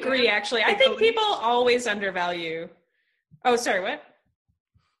 Siakam. I agree, actually. I think people always undervalue. Oh, sorry, what?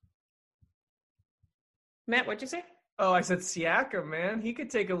 Matt, what'd you say? Oh, I said Siakam, man. He could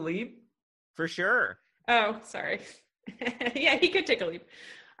take a leap. For sure. Oh, sorry. Yeah, he could take a leap.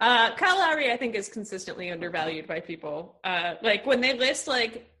 Kyle Lowry, I think, is consistently undervalued by people. Like, when they list,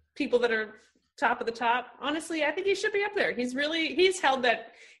 like, people that are top of the top, honestly, I think he should be up there.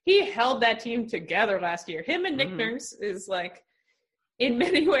 He held that team together last year. Him and Nick Nurse is, like, in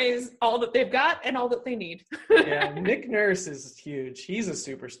many ways, all that they've got and all that they need. Yeah, Nick Nurse is huge. He's a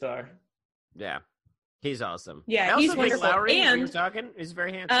superstar. Yeah. He's awesome. Yeah, he's wonderful. Lowry, and you're talking, he's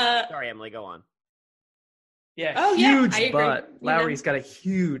very handsome. Sorry, Emily, go on. Yeah, huge butt. Lowry's got a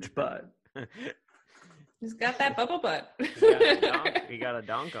huge butt. He's got that bubble butt. He got a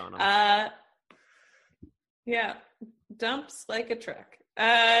donk on him. Yeah, dumps like a truck.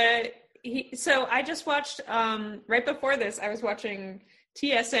 So I just watched, right before this, I was watching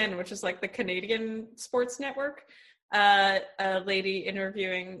TSN, which is like the Canadian sports network. A lady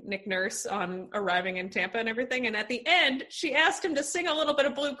interviewing Nick Nurse on arriving in Tampa and everything. And at the end, she asked him to sing a little bit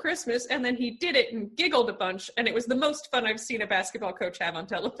of Blue Christmas, and then he did it and giggled a bunch. And it was the most fun I've seen a basketball coach have on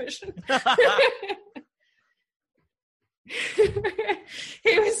television.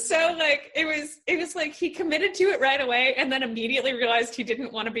 He was so like it was like he committed to it right away and then immediately realized he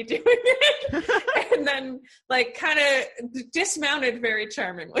didn't want to be doing it and then like kind of dismounted very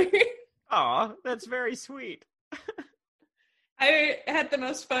charmingly. Aw, that's very sweet. I had the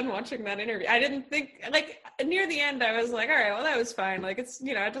most fun watching that interview. I didn't think like near the end I was like, all right, well that was fine. Like it's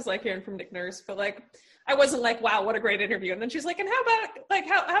I just like hearing from Nick Nurse, but like I wasn't like, wow, what a great interview. And then she's like, and how about like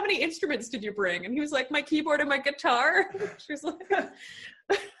how many instruments did you bring? And he was like, my keyboard and my guitar. She was like,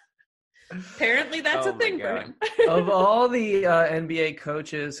 apparently that's a thing for him. Of all the NBA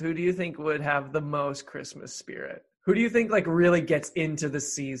coaches, who do you think would have the most Christmas spirit? Who do you think like really gets into the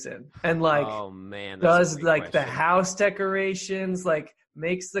season and like does like the house decorations, like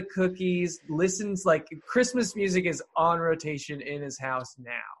makes the cookies, listens, like Christmas music is on rotation in his house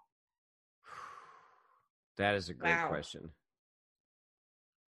now? That is a great question.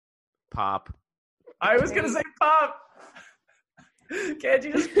 Pop. I was going to say Pop. Can't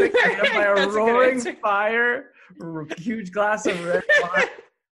you just pick me up by a roaring fire, huge glass of red wine,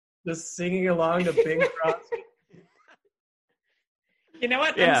 just singing along to Bing Crosby? You know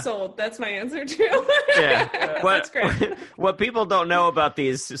what? Yeah. I'm sold. That's my answer too. Yeah, that's great. What people don't know about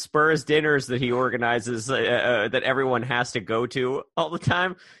these Spurs dinners that he organizes, that everyone has to go to all the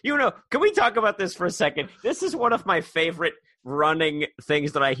time. Can we talk about this for a second? This is one of my favorite running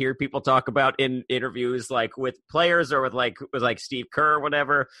things that I hear people talk about in interviews, like with players or with Steve Kerr or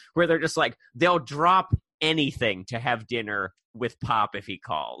whatever, where they're just like they'll drop anything to have dinner with Pop if he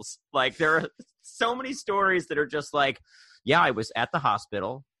calls. Like there are so many stories that are just like, yeah, I was at the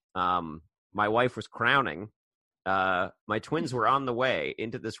hospital. My wife was crowning. My twins were on the way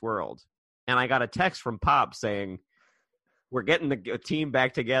into this world. And I got a text from Pop saying, we're getting the team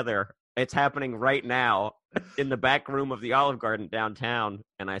back together. It's happening right now in the back room of the Olive Garden downtown.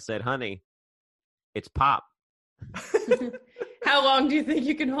 And I said, honey, it's Pop. How long do you think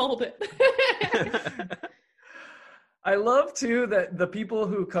you can hold it? I love, too, that the people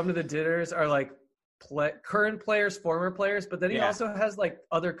who come to the dinners are like, current players, former players, but then he also has like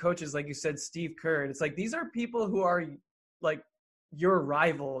other coaches, like you said, Steve Kerr. And it's like these are people who are like your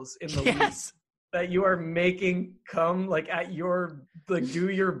rivals in the league that you are making come like at your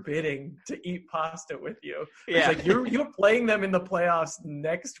do your bidding to eat pasta with you. Yeah, it's like you're playing them in the playoffs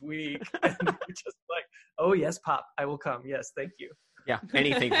next week, and you're just like, oh yes, Pop, I will come. Yes, thank you. Yeah,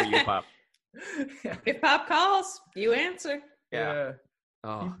 anything for you, Pop. If Pop calls, you answer. Yeah.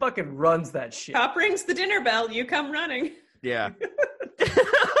 Oh. He fucking runs that shit. Pop rings the dinner bell. You come running. Yeah.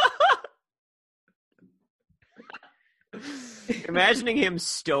 Imagining him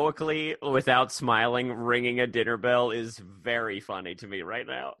stoically, without smiling, ringing a dinner bell is very funny to me right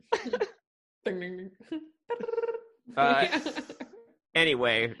now.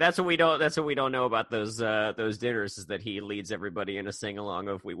 Anyway, that's what we don't know about those dinners, is that he leads everybody in a sing along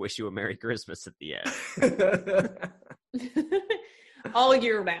of "We wish you a Merry Christmas" at the end. All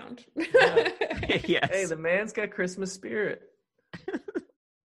year round. Yes. Hey, the man's got Christmas spirit.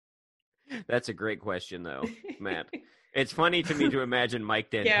 That's a great question, though, Matt. It's funny to me to imagine Mike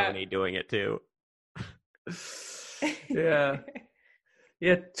D'Antoni doing it, too. Yeah.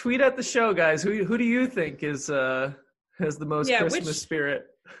 Yeah, tweet at the show, guys. Who do you think has the most Christmas spirit?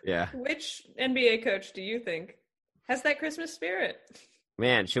 Yeah. Which NBA coach do you think has that Christmas spirit?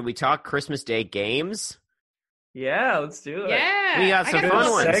 Man, should we talk Christmas Day games? Yeah, let's do it. Yeah. We got some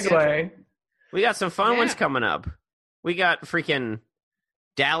fun ones. Segue. We got some fun ones coming up. We got freaking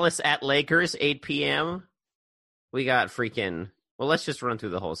Dallas at Lakers, 8 p.m. We got freaking... Well, let's just run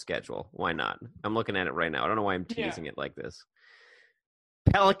through the whole schedule. Why not? I'm looking at it right now. I don't know why I'm teasing it like this.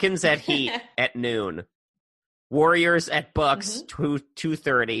 Pelicans at Heat at noon. Warriors at Bucks,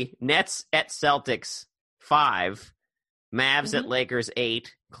 2:30. Nets at Celtics, 5. Mavs at Lakers,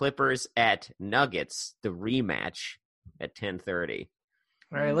 8. Clippers at Nuggets, the rematch, at 10:30.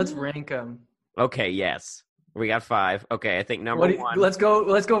 All right, let's rank them. Okay, yes. We got 5. Okay, I think number 1. Let's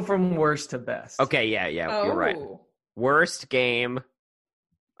go from worst to best. Okay, yeah, you're right. Worst game,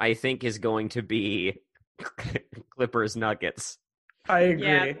 I think, is going to be Clippers Nuggets. I agree.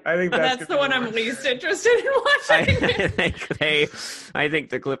 Yeah. I think that's the one I'm least interested in watching. I think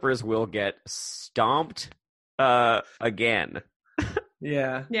the Clippers will get stomped again.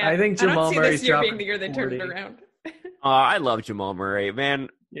 Yeah. I think Jamal Murray's dropping being the year they turned it around. I love Jamal Murray, man.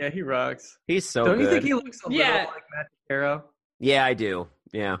 Yeah, he rocks. He's so good. Don't you think he looks a little like Matt DeCaro? Yeah, I do.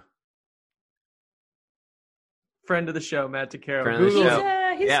 Yeah. Friend of the show, Matt DeCaro. Friend of the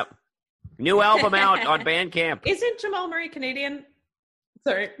show. Yep. New album out on Bandcamp. Isn't Jamal Murray Canadian?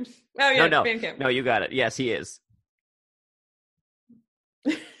 Sorry. Oh, yeah, no. Bandcamp. No, you got it. Yes, he is.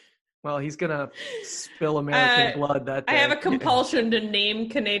 Well, he's gonna spill American blood that day. I have a compulsion to name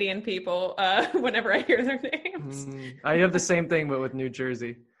Canadian people whenever I hear their names. I have the same thing, but with New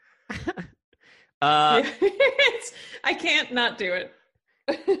Jersey. I can't not do it.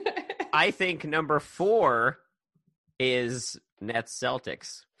 I think number 4 is Nets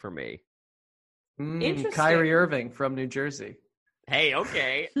Celtics for me. Interesting. Kyrie Irving from New Jersey. Hey,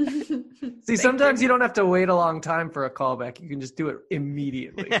 okay. See, sometimes you don't have to wait a long time for a callback. You can just do it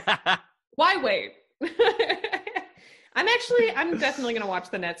immediately. Why wait? I'm definitely going to watch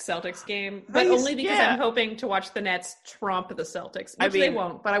the Nets Celtics game, but only because I'm hoping to watch the Nets trump the Celtics, which they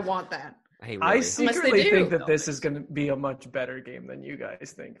won't, but I want that. Hey, really? I secretly think that this is going to be a much better game than you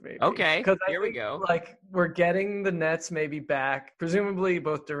guys think, maybe. Okay, because here we go. Like, we're getting the Nets maybe back. Presumably,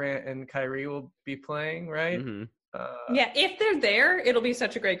 both Durant and Kyrie will be playing, right? Mm-hmm. Yeah, if they're there, it'll be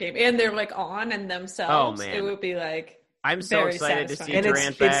such a great game. And they're like on and themselves. Oh, man. It would be like I'm so excited to see and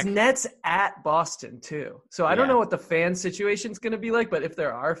Durant back. It's Nets at Boston too. So I don't know what the fan situation's going to be like, but if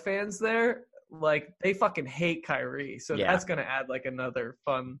there are fans there, like they fucking hate Kyrie. So that's going to add like another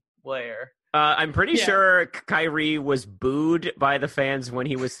fun layer. I'm pretty sure Kyrie was booed by the fans when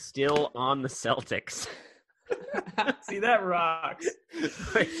he was still on the Celtics. See, that rocks.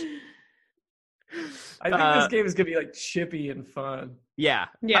 I think this game is going to be like chippy and fun. Yeah.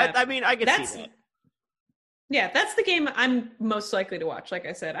 I mean, I can see that. Yeah, that's the game I'm most likely to watch. Like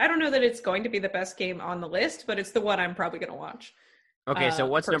I said, I don't know that it's going to be the best game on the list, but it's the one I'm probably going to watch. Okay, so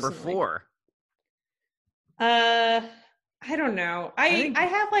what's personally. number 4? I don't know. I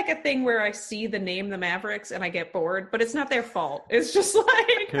have like a thing where I see the name the Mavericks and I get bored, but it's not their fault. It's just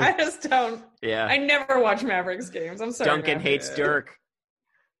like I just don't. Yeah. I never watch Mavericks games. I'm sorry. Duncan hates Dirk.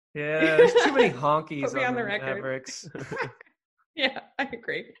 Yeah, there's too many honkies Put me on the the record. Mavericks. Yeah, I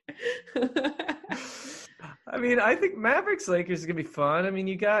agree. I mean, I think Mavericks Lakers is gonna be fun. I mean,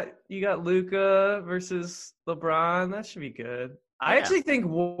 you got Luka versus LeBron. That should be good. I actually think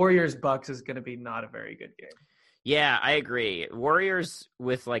Warriors Bucks is gonna be not a very good game. Yeah, I agree. Warriors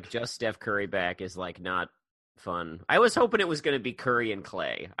with like just Steph Curry back is like not fun. I was hoping it was going to be Curry and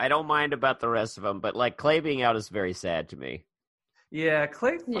Clay. I don't mind about the rest of them, but like Clay being out is very sad to me. Yeah,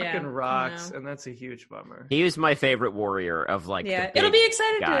 Clay fucking rocks, and that's a huge bummer. He was my favorite Warrior of like it'll be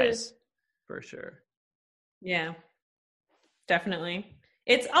exciting guys. For sure. Yeah, definitely.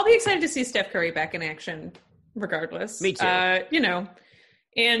 I'll be excited to see Steph Curry back in action, regardless. Me too. And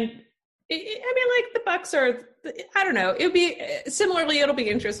I mean, like the Bucks are. I don't know. It'll be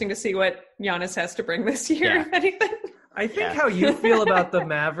interesting to see what Giannis has to bring this year. Yeah. If anything. I think how you feel about the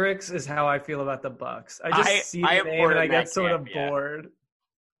Mavericks is how I feel about the Bucks. I just see the name and I get sort of bored.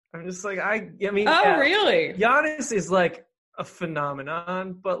 I'm just like, I mean, really? Giannis is like a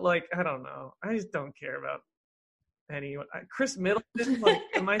phenomenon, but like, I don't know. I just don't care about anyone. Chris Middleton, like,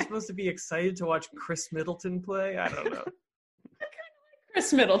 am I supposed to be excited to watch Chris Middleton play? I don't know.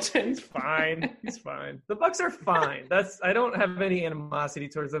 Chris Middleton. He's fine. He's fine. The Bucks are fine. I don't have any animosity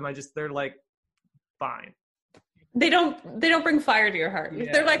towards them. They're like fine. They don't bring fire to your heart.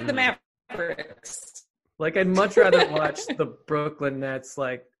 Yeah. They're like the Mavericks. Like I'd much rather watch the Brooklyn Nets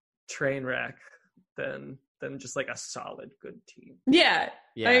like train wreck than just like a solid good team. Yeah.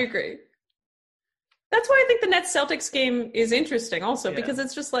 I agree. That's why I think the Nets Celtics game is interesting also, because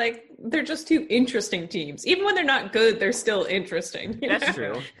it's just like, they're just two interesting teams. Even when they're not good, they're still interesting. That's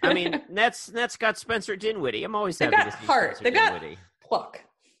true. I mean, Nets got Spencer Dinwiddie. I'm always happy to see heart. Spencer They got Dinwiddie. pluck.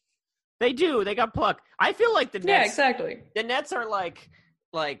 They do. They got pluck. I feel like the Nets. Yeah, exactly. The Nets are like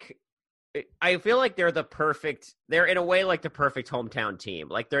I feel like they're in a way like the perfect hometown team.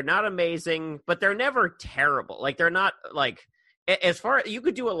 Like they're not amazing, but they're never terrible. Like they're not like, as far you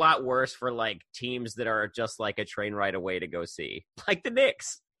could do a lot worse for like teams that are just like a train ride away to go see, like the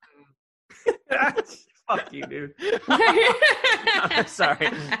Knicks. Fuck you, dude. I'm sorry.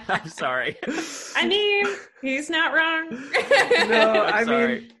 I mean, he's not wrong. No, I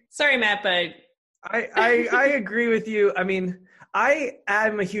mean, sorry, Matt, but I agree with you. I mean,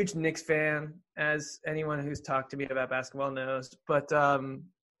 I'm a huge Knicks fan, as anyone who's talked to me about basketball knows. But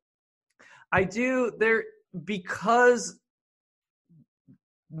I do because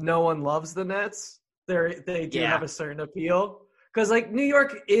no one loves the Nets. They do have a certain appeal. Because, like, New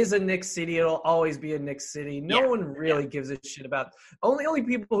York is a Knicks city. It'll always be a Knicks city. No one really gives a shit about – only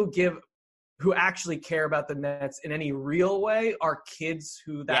people who actually care about the Nets in any real way are kids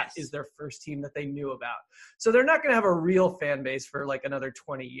who that is their first team that they knew about. So they're not going to have a real fan base for, like, another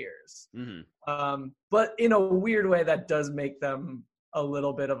 20 years. Mm-hmm. But in a weird way, that does make them a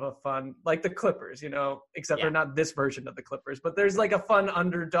little bit of a fun – like the Clippers, except they're not this version of the Clippers. But there's, like, a fun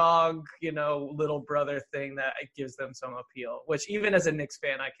underdog, little brother thing that it gives them some appeal, which even as a Knicks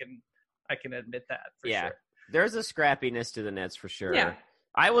fan, I can I can admit that for Yeah. sure. There's a scrappiness to the Nets for sure. Yeah.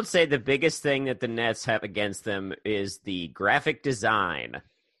 I would say the biggest thing that the Nets have against them is the graphic design.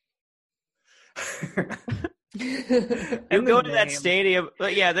 You And go the to that name. stadium,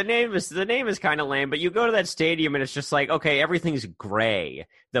 but yeah, the name is kind of lame, but you go to that stadium and it's just like, okay, everything's gray.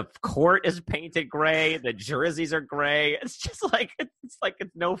 The court is painted gray, the jerseys are gray. It's just like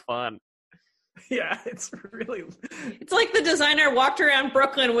it's no fun. Yeah, it's really. It's like the designer walked around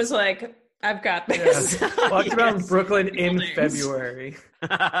Brooklyn, was like, "I've got this." Yeah. Walked around Yes. Brooklyn in Buildings. February.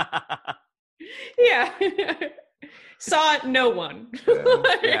 Yeah. Saw no one.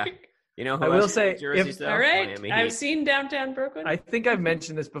 Yeah. You know who I will else say, has jerseys, if- though? All right. Miami I've Heat. seen downtown Brooklyn. I think I've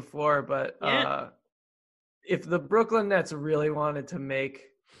mentioned this before, but Yeah. if the Brooklyn Nets really wanted to make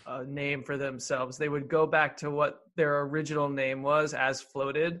a name for themselves, they would go back to what their original name was as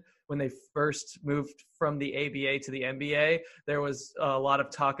floated when they first moved from the ABA to the NBA. There was a lot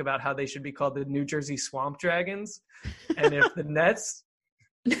of talk about how they should be called the New Jersey Swamp Dragons. And if the Nets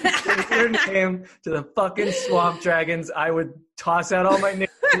changed their name to the fucking Swamp Dragons, I would toss out all my names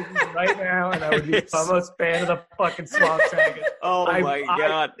right now, and I would be the most fan of the fucking Swamp Dragons. Oh my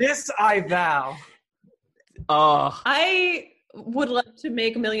god. This I vow. Oh, I would love to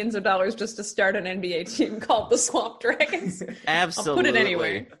make millions of dollars just to start an NBA team called the Swamp Dragons. absolutely. I'll put it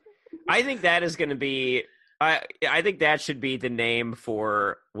anywhere. I think that is going to be. I think that should be the name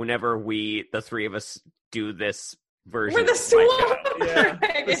for whenever the three of us, do this version. We're the of the podcast. Swamp Yeah, the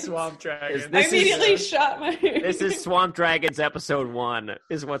Dragons. Swamp Dragons. I This is, immediately shot my. This is Swamp Dragons episode 1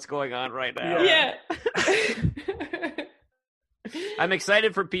 is what's going on right now. Yeah. I'm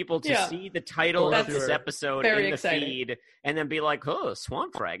excited for people to Yeah. see the title For of this sure. episode Very in the exciting. feed and then be like, oh,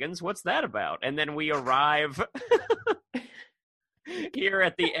 Swamp Dragons, what's that about? And then we arrive here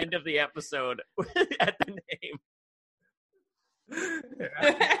at the end of the episode at the name.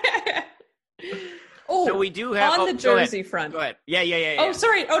 Oh, So we do have on the go ahead. Jersey front. Go ahead. Yeah. Oh,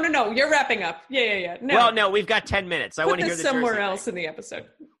 sorry. Oh, no. You're wrapping up. Yeah. No. Well, no, we've got 10 minutes. I Put want to hear this the somewhere Jersey else thing. in the episode.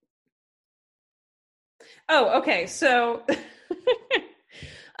 Oh, okay. So,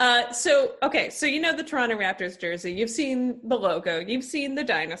 so you know the Toronto Raptors jersey. You've seen the logo. You've seen the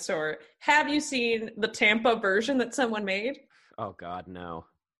dinosaur. Have you seen the Tampa version that someone made? Oh, God, no.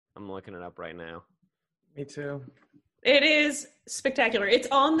 I'm looking it up right now. Me too. It is spectacular. It's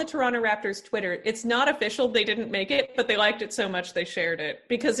on the Toronto Raptors Twitter. It's not official. They didn't make it, but they liked it so much they shared it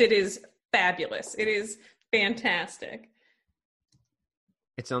because it is fabulous. It is fantastic.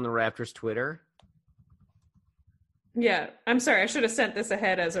 It's on the Raptors Twitter. Yeah, I'm sorry. I should have sent this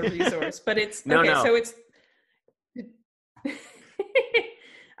ahead as a resource, but it's No, okay. no. So it's.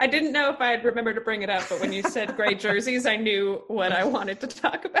 I didn't know if I'd remember to bring it up, but when you said gray jerseys, I knew what I wanted to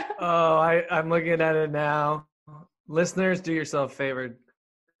talk about. Oh, I'm looking at it now. Listeners, do yourself a favor.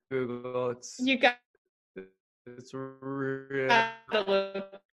 Google. It's You got real. to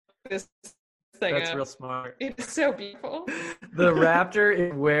look this thing That's up. real smart. It's so beautiful. The Raptor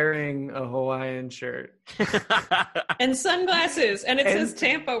is wearing a Hawaiian shirt. And sunglasses, and it And- says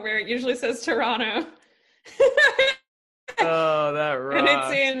Tampa where it usually says Toronto. Oh, that rocks. And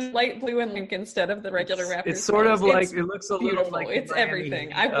it's in light blue and pink instead of the regular Raptors. It's sort of colors. like It's- it looks a little beautiful. like It's Miami,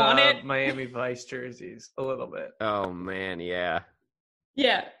 everything. I want it. Miami Vice jerseys a little bit. Oh, man, yeah.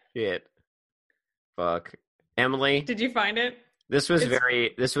 yeah. Shit. Fuck. Emily, Did you find it? this was It's-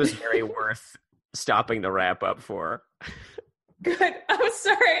 very worth stopping the wrap up for. Good. I'm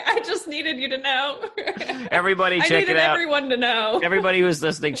sorry. I just needed you to know. Everybody I check needed it out. everyone to know. Everybody who's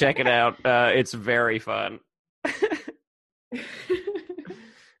listening, check it out. It's very fun.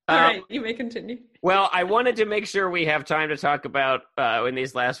 All right, you may continue. Well, I wanted to make sure we have time to talk about in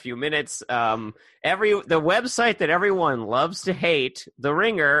these last few minutes. The website that everyone loves to hate, The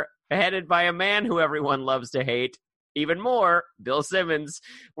Ringer, headed by a man who everyone loves to hate even more, Bill Simmons,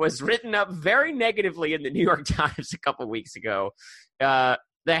 was written up very negatively in the New York Times a couple weeks ago. The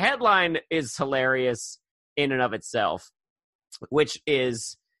headline is hilarious in and of itself, which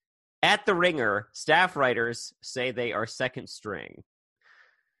is, at The Ringer, staff writers say they are second string.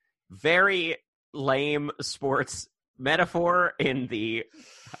 Very lame sports metaphor in the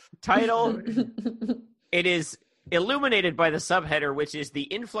title. It is illuminated by the subheader, which is the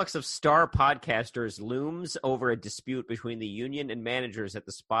influx of star podcasters looms over a dispute between the union and managers at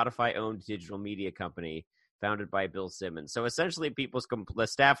the Spotify-owned digital media company founded by Bill Simmons. So essentially, the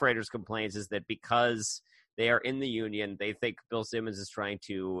staff writers' complaints is that because they are in the union, they think Bill Simmons is trying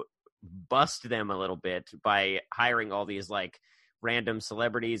to bust them a little bit by hiring all these like random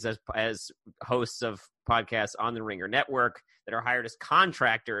celebrities as hosts of podcasts on the Ringer network that are hired as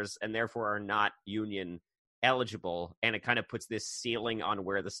contractors and therefore are not union eligible, and it kind of puts this ceiling on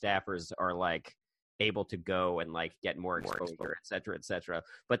where the staffers are like able to go and like get more exposure, et cetera, et cetera.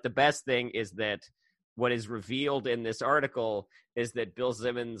 But the best thing is that what is revealed in this article is that Bill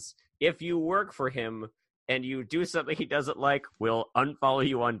Simmons, if you work for him and you do something he doesn't like, will unfollow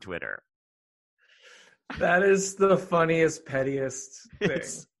you on Twitter. That is the funniest, pettiest thing.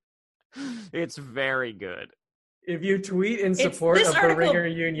 It's very good. If you tweet in support of the Ringer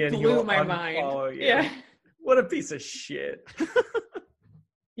Union, he will unfollow you. Yeah. What a piece of shit.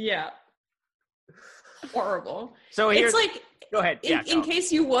 Yeah. Horrible. So here's, it's like, go ahead. In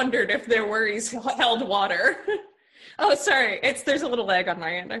case you wondered if their worries held water. Oh, sorry. There's a little lag on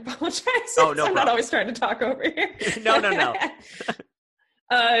my end. I apologize. Oh, no I'm not always trying to talk over here. No.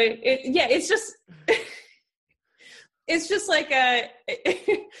 It's just, it's just like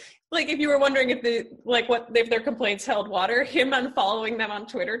like if you were wondering if if their complaints held water, him unfollowing them on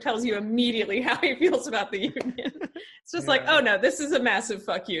Twitter tells you immediately how he feels about the union. It's just like, oh no, this is a massive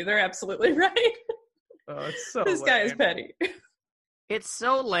fuck you. They're absolutely right. Oh, it's so this lame. guy is petty. It's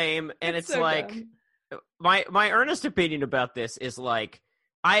so lame, and it's so like dumb. my earnest opinion about this is like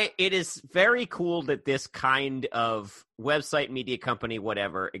it is very cool that this kind of website, media company,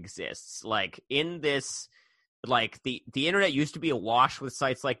 whatever exists. Like in this, like the internet used to be awash with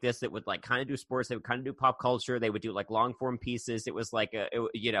sites like this that would like kind of do sports, they would kind of do pop culture, they would do like long form pieces. It was like it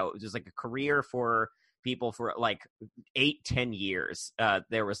was like a career for people for like 8-10 years.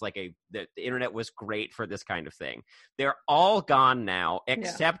 There was like the internet was great for this kind of thing. They're all gone now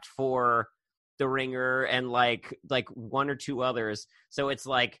except for The Ringer and like one or two others. So it's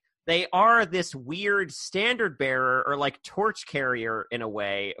like they are this weird standard bearer or like torch carrier in a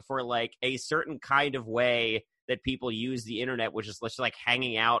way for like a certain kind of way that people use the internet, which is just like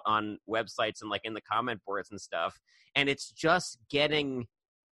hanging out on websites and like in the comment boards and stuff. And it's just getting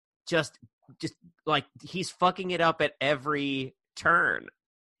just like he's fucking it up at every turn.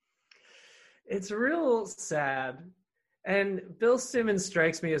 It's real sad. And Bill Simmons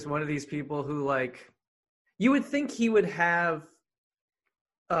strikes me as one of these people who, like, you would think he would have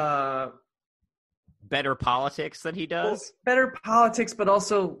better politics than he does. Better politics, but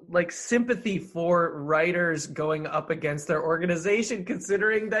also like sympathy for writers going up against their organization,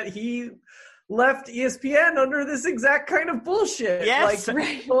 considering that he left ESPN under this exact kind of bullshit. Yes,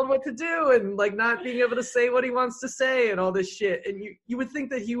 like told what to do and like not being able to say what he wants to say and all this shit. And you would think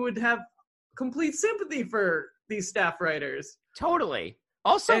that he would have complete sympathy for these staff writers. Totally.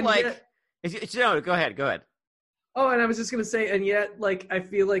 Also, and like, no, go ahead. Oh, and I was just going to say, and yet, like, I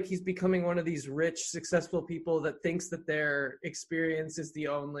feel like he's becoming one of these rich, successful people that thinks that their experience is the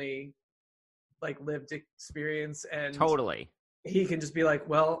only, like, lived experience. And totally. He can just be like,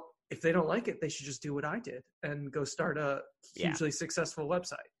 well, if they don't like it, they should just do what I did and go start a hugely successful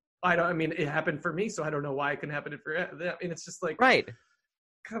website. I mean, it happened for me, so I don't know why it can happen for them. I mean, it's just like, right.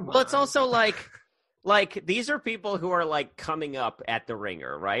 Come on. Well, it's also like these are people who are like coming up at the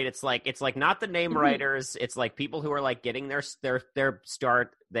Ringer, right? It's like not the name writers. It's like people who are like getting their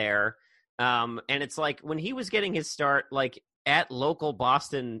start there. And it's like when he was getting his start, like at local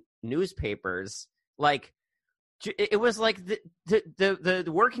Boston newspapers, like it was like the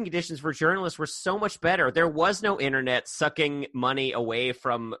working conditions for journalists were so much better. There was no internet sucking money away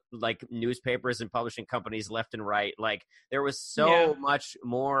from like newspapers and publishing companies left and right. Like there was so much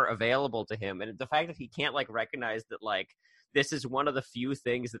more available to him. And the fact that he can't like recognize that like this is one of the few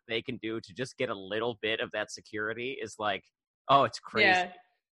things that they can do to just get a little bit of that security is like, oh, it's crazy. Yeah.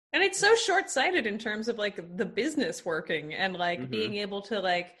 And it's so short-sighted in terms of like the business working and like being able to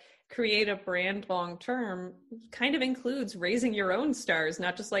like create a brand long term kind of includes raising your own stars,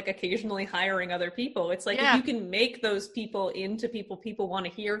 not just like occasionally hiring other people. It's like if you can make those people into people want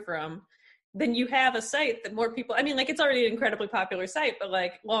to hear from, then you have a site that more people, I mean, like it's already an incredibly popular site, but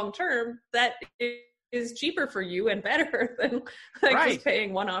like long term that is cheaper for you and better than like just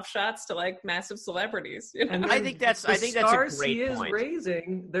paying one-off shots to like massive celebrities. You know? And I think that's a great point. He is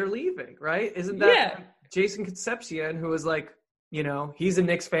raising, they're leaving, right? Isn't that Jason Concepcion, who was like, you know, he's a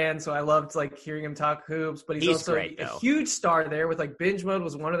Knicks fan, so I loved like hearing him talk hoops. But he's also great, a huge star there with like Binge Mode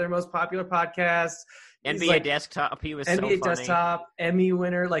was one of their most popular podcasts. NBA Desktop, he was NBA so funny. Desktop, Emmy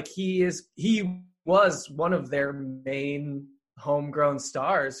winner. Like he was one of their main homegrown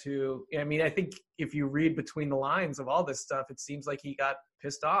stars. Who, I mean, I think if you read between the lines of all this stuff, it seems like he got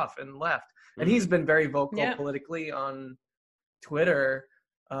pissed off and left. And he's been very vocal politically on Twitter.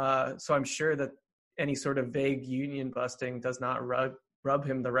 So I'm sure that any sort of vague union busting does not rub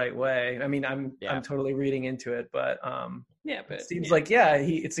him the right way. I mean, I'm totally reading into it, but but it seems like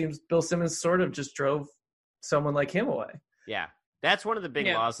it seems Bill Simmons sort of just drove someone like him away. Yeah. That's one of the big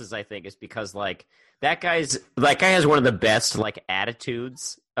losses, I think, is because that guy has one of the best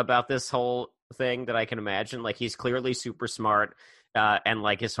attitudes about this whole thing that I can imagine. Like, he's clearly super smart,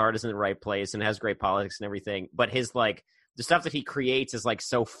 and his heart is in the right place and has great politics and everything. But his the stuff that he creates is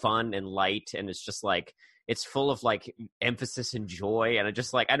so fun and light, and it's just it's full of emphasis and joy. And it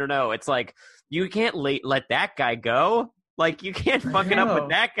just I don't know. It's you can't let that guy go. You can't fuck it up with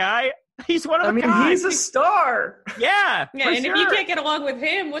that guy. He's one of the guys. He's a star. Yeah. Yeah, and sure. if you can't get along with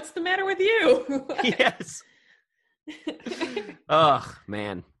him, what's the matter with you? Yes. Ugh,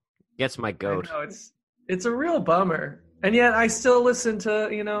 man. Gets my goat. I know, it's a real bummer. And yet I still listen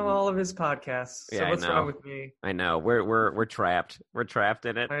to, all of his podcasts. So what's wrong with me? I know. We're trapped. We're trapped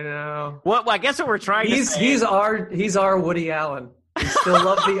in it. I know. Well, I guess what we're trying to say he's our Woody Allen. We still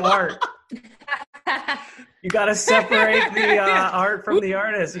love the art. You got to separate the art from the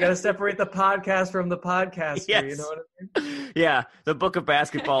artist. You got to separate the podcast from the podcaster. Yes. You know what I mean? Yeah. The Book of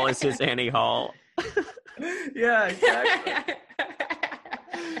Basketball is his Annie Hall. Yeah, exactly.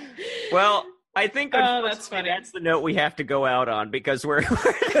 Well, I think that's funny. That's the note we have to go out on because we're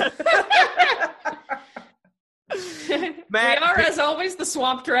Matt, we are, as always, the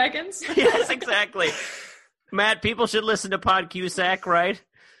Swamp Dragons. Yes, exactly. Matt, people should listen to Pod Cusack, right?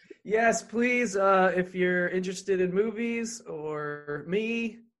 Yes, please. If you're interested in movies or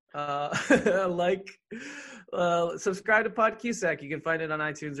me, subscribe to Pod Cusack. You can find it on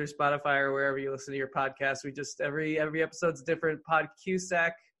iTunes or Spotify or wherever you listen to your podcast. We just every episode's different Pod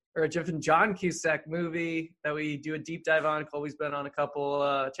Cusack or a different John Cusack movie that we do a deep dive on. Colby's been on a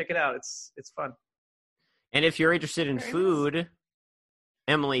couple. Check it out. It's fun. And if you're interested in food,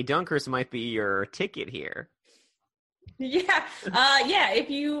 Emily Dunkers might be your ticket here. Yeah. If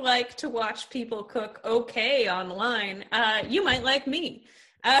you like to watch people cook online, you might like me.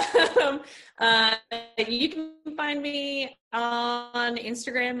 You can find me on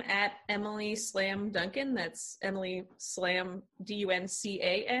Instagram at Emily Slam Duncan. That's Emily Slam Duncan.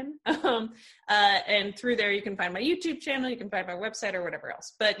 And through there you can find my YouTube channel, you can find my website or whatever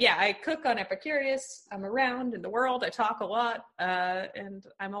else. But yeah, I cook on Epicurious. I'm around in the world. I talk a lot, and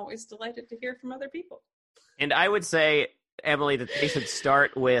I'm always delighted to hear from other people. And I would say, Emily, that they should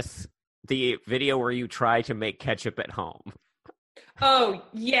start with the video where you try to make ketchup at home. Oh,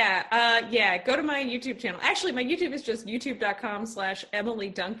 yeah. Go to my YouTube channel. Actually, my YouTube is just youtube.com/Emily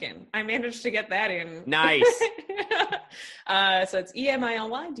Duncan. I managed to get that in. Nice. So it's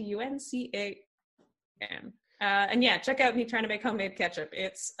EmilYDuncan. And yeah, check out me trying to make homemade ketchup.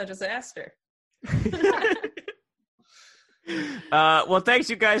 It's a disaster. Well, thanks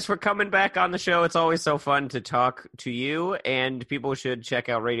you guys for coming back on the show. It's always so fun to talk to you, and people should check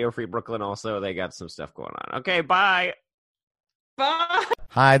out Radio Free Brooklyn also. They got some stuff going on. Okay, bye. Bye.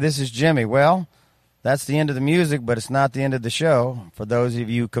 Hi, this is Jimmy. Well, that's the end of the music, but it's not the end of the show. For those of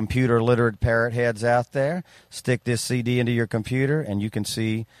you computer literate parrot heads out there, stick this CD into your computer and you can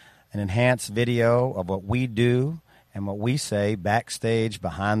see an enhanced video of what we do and what we say backstage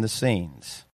behind the scenes.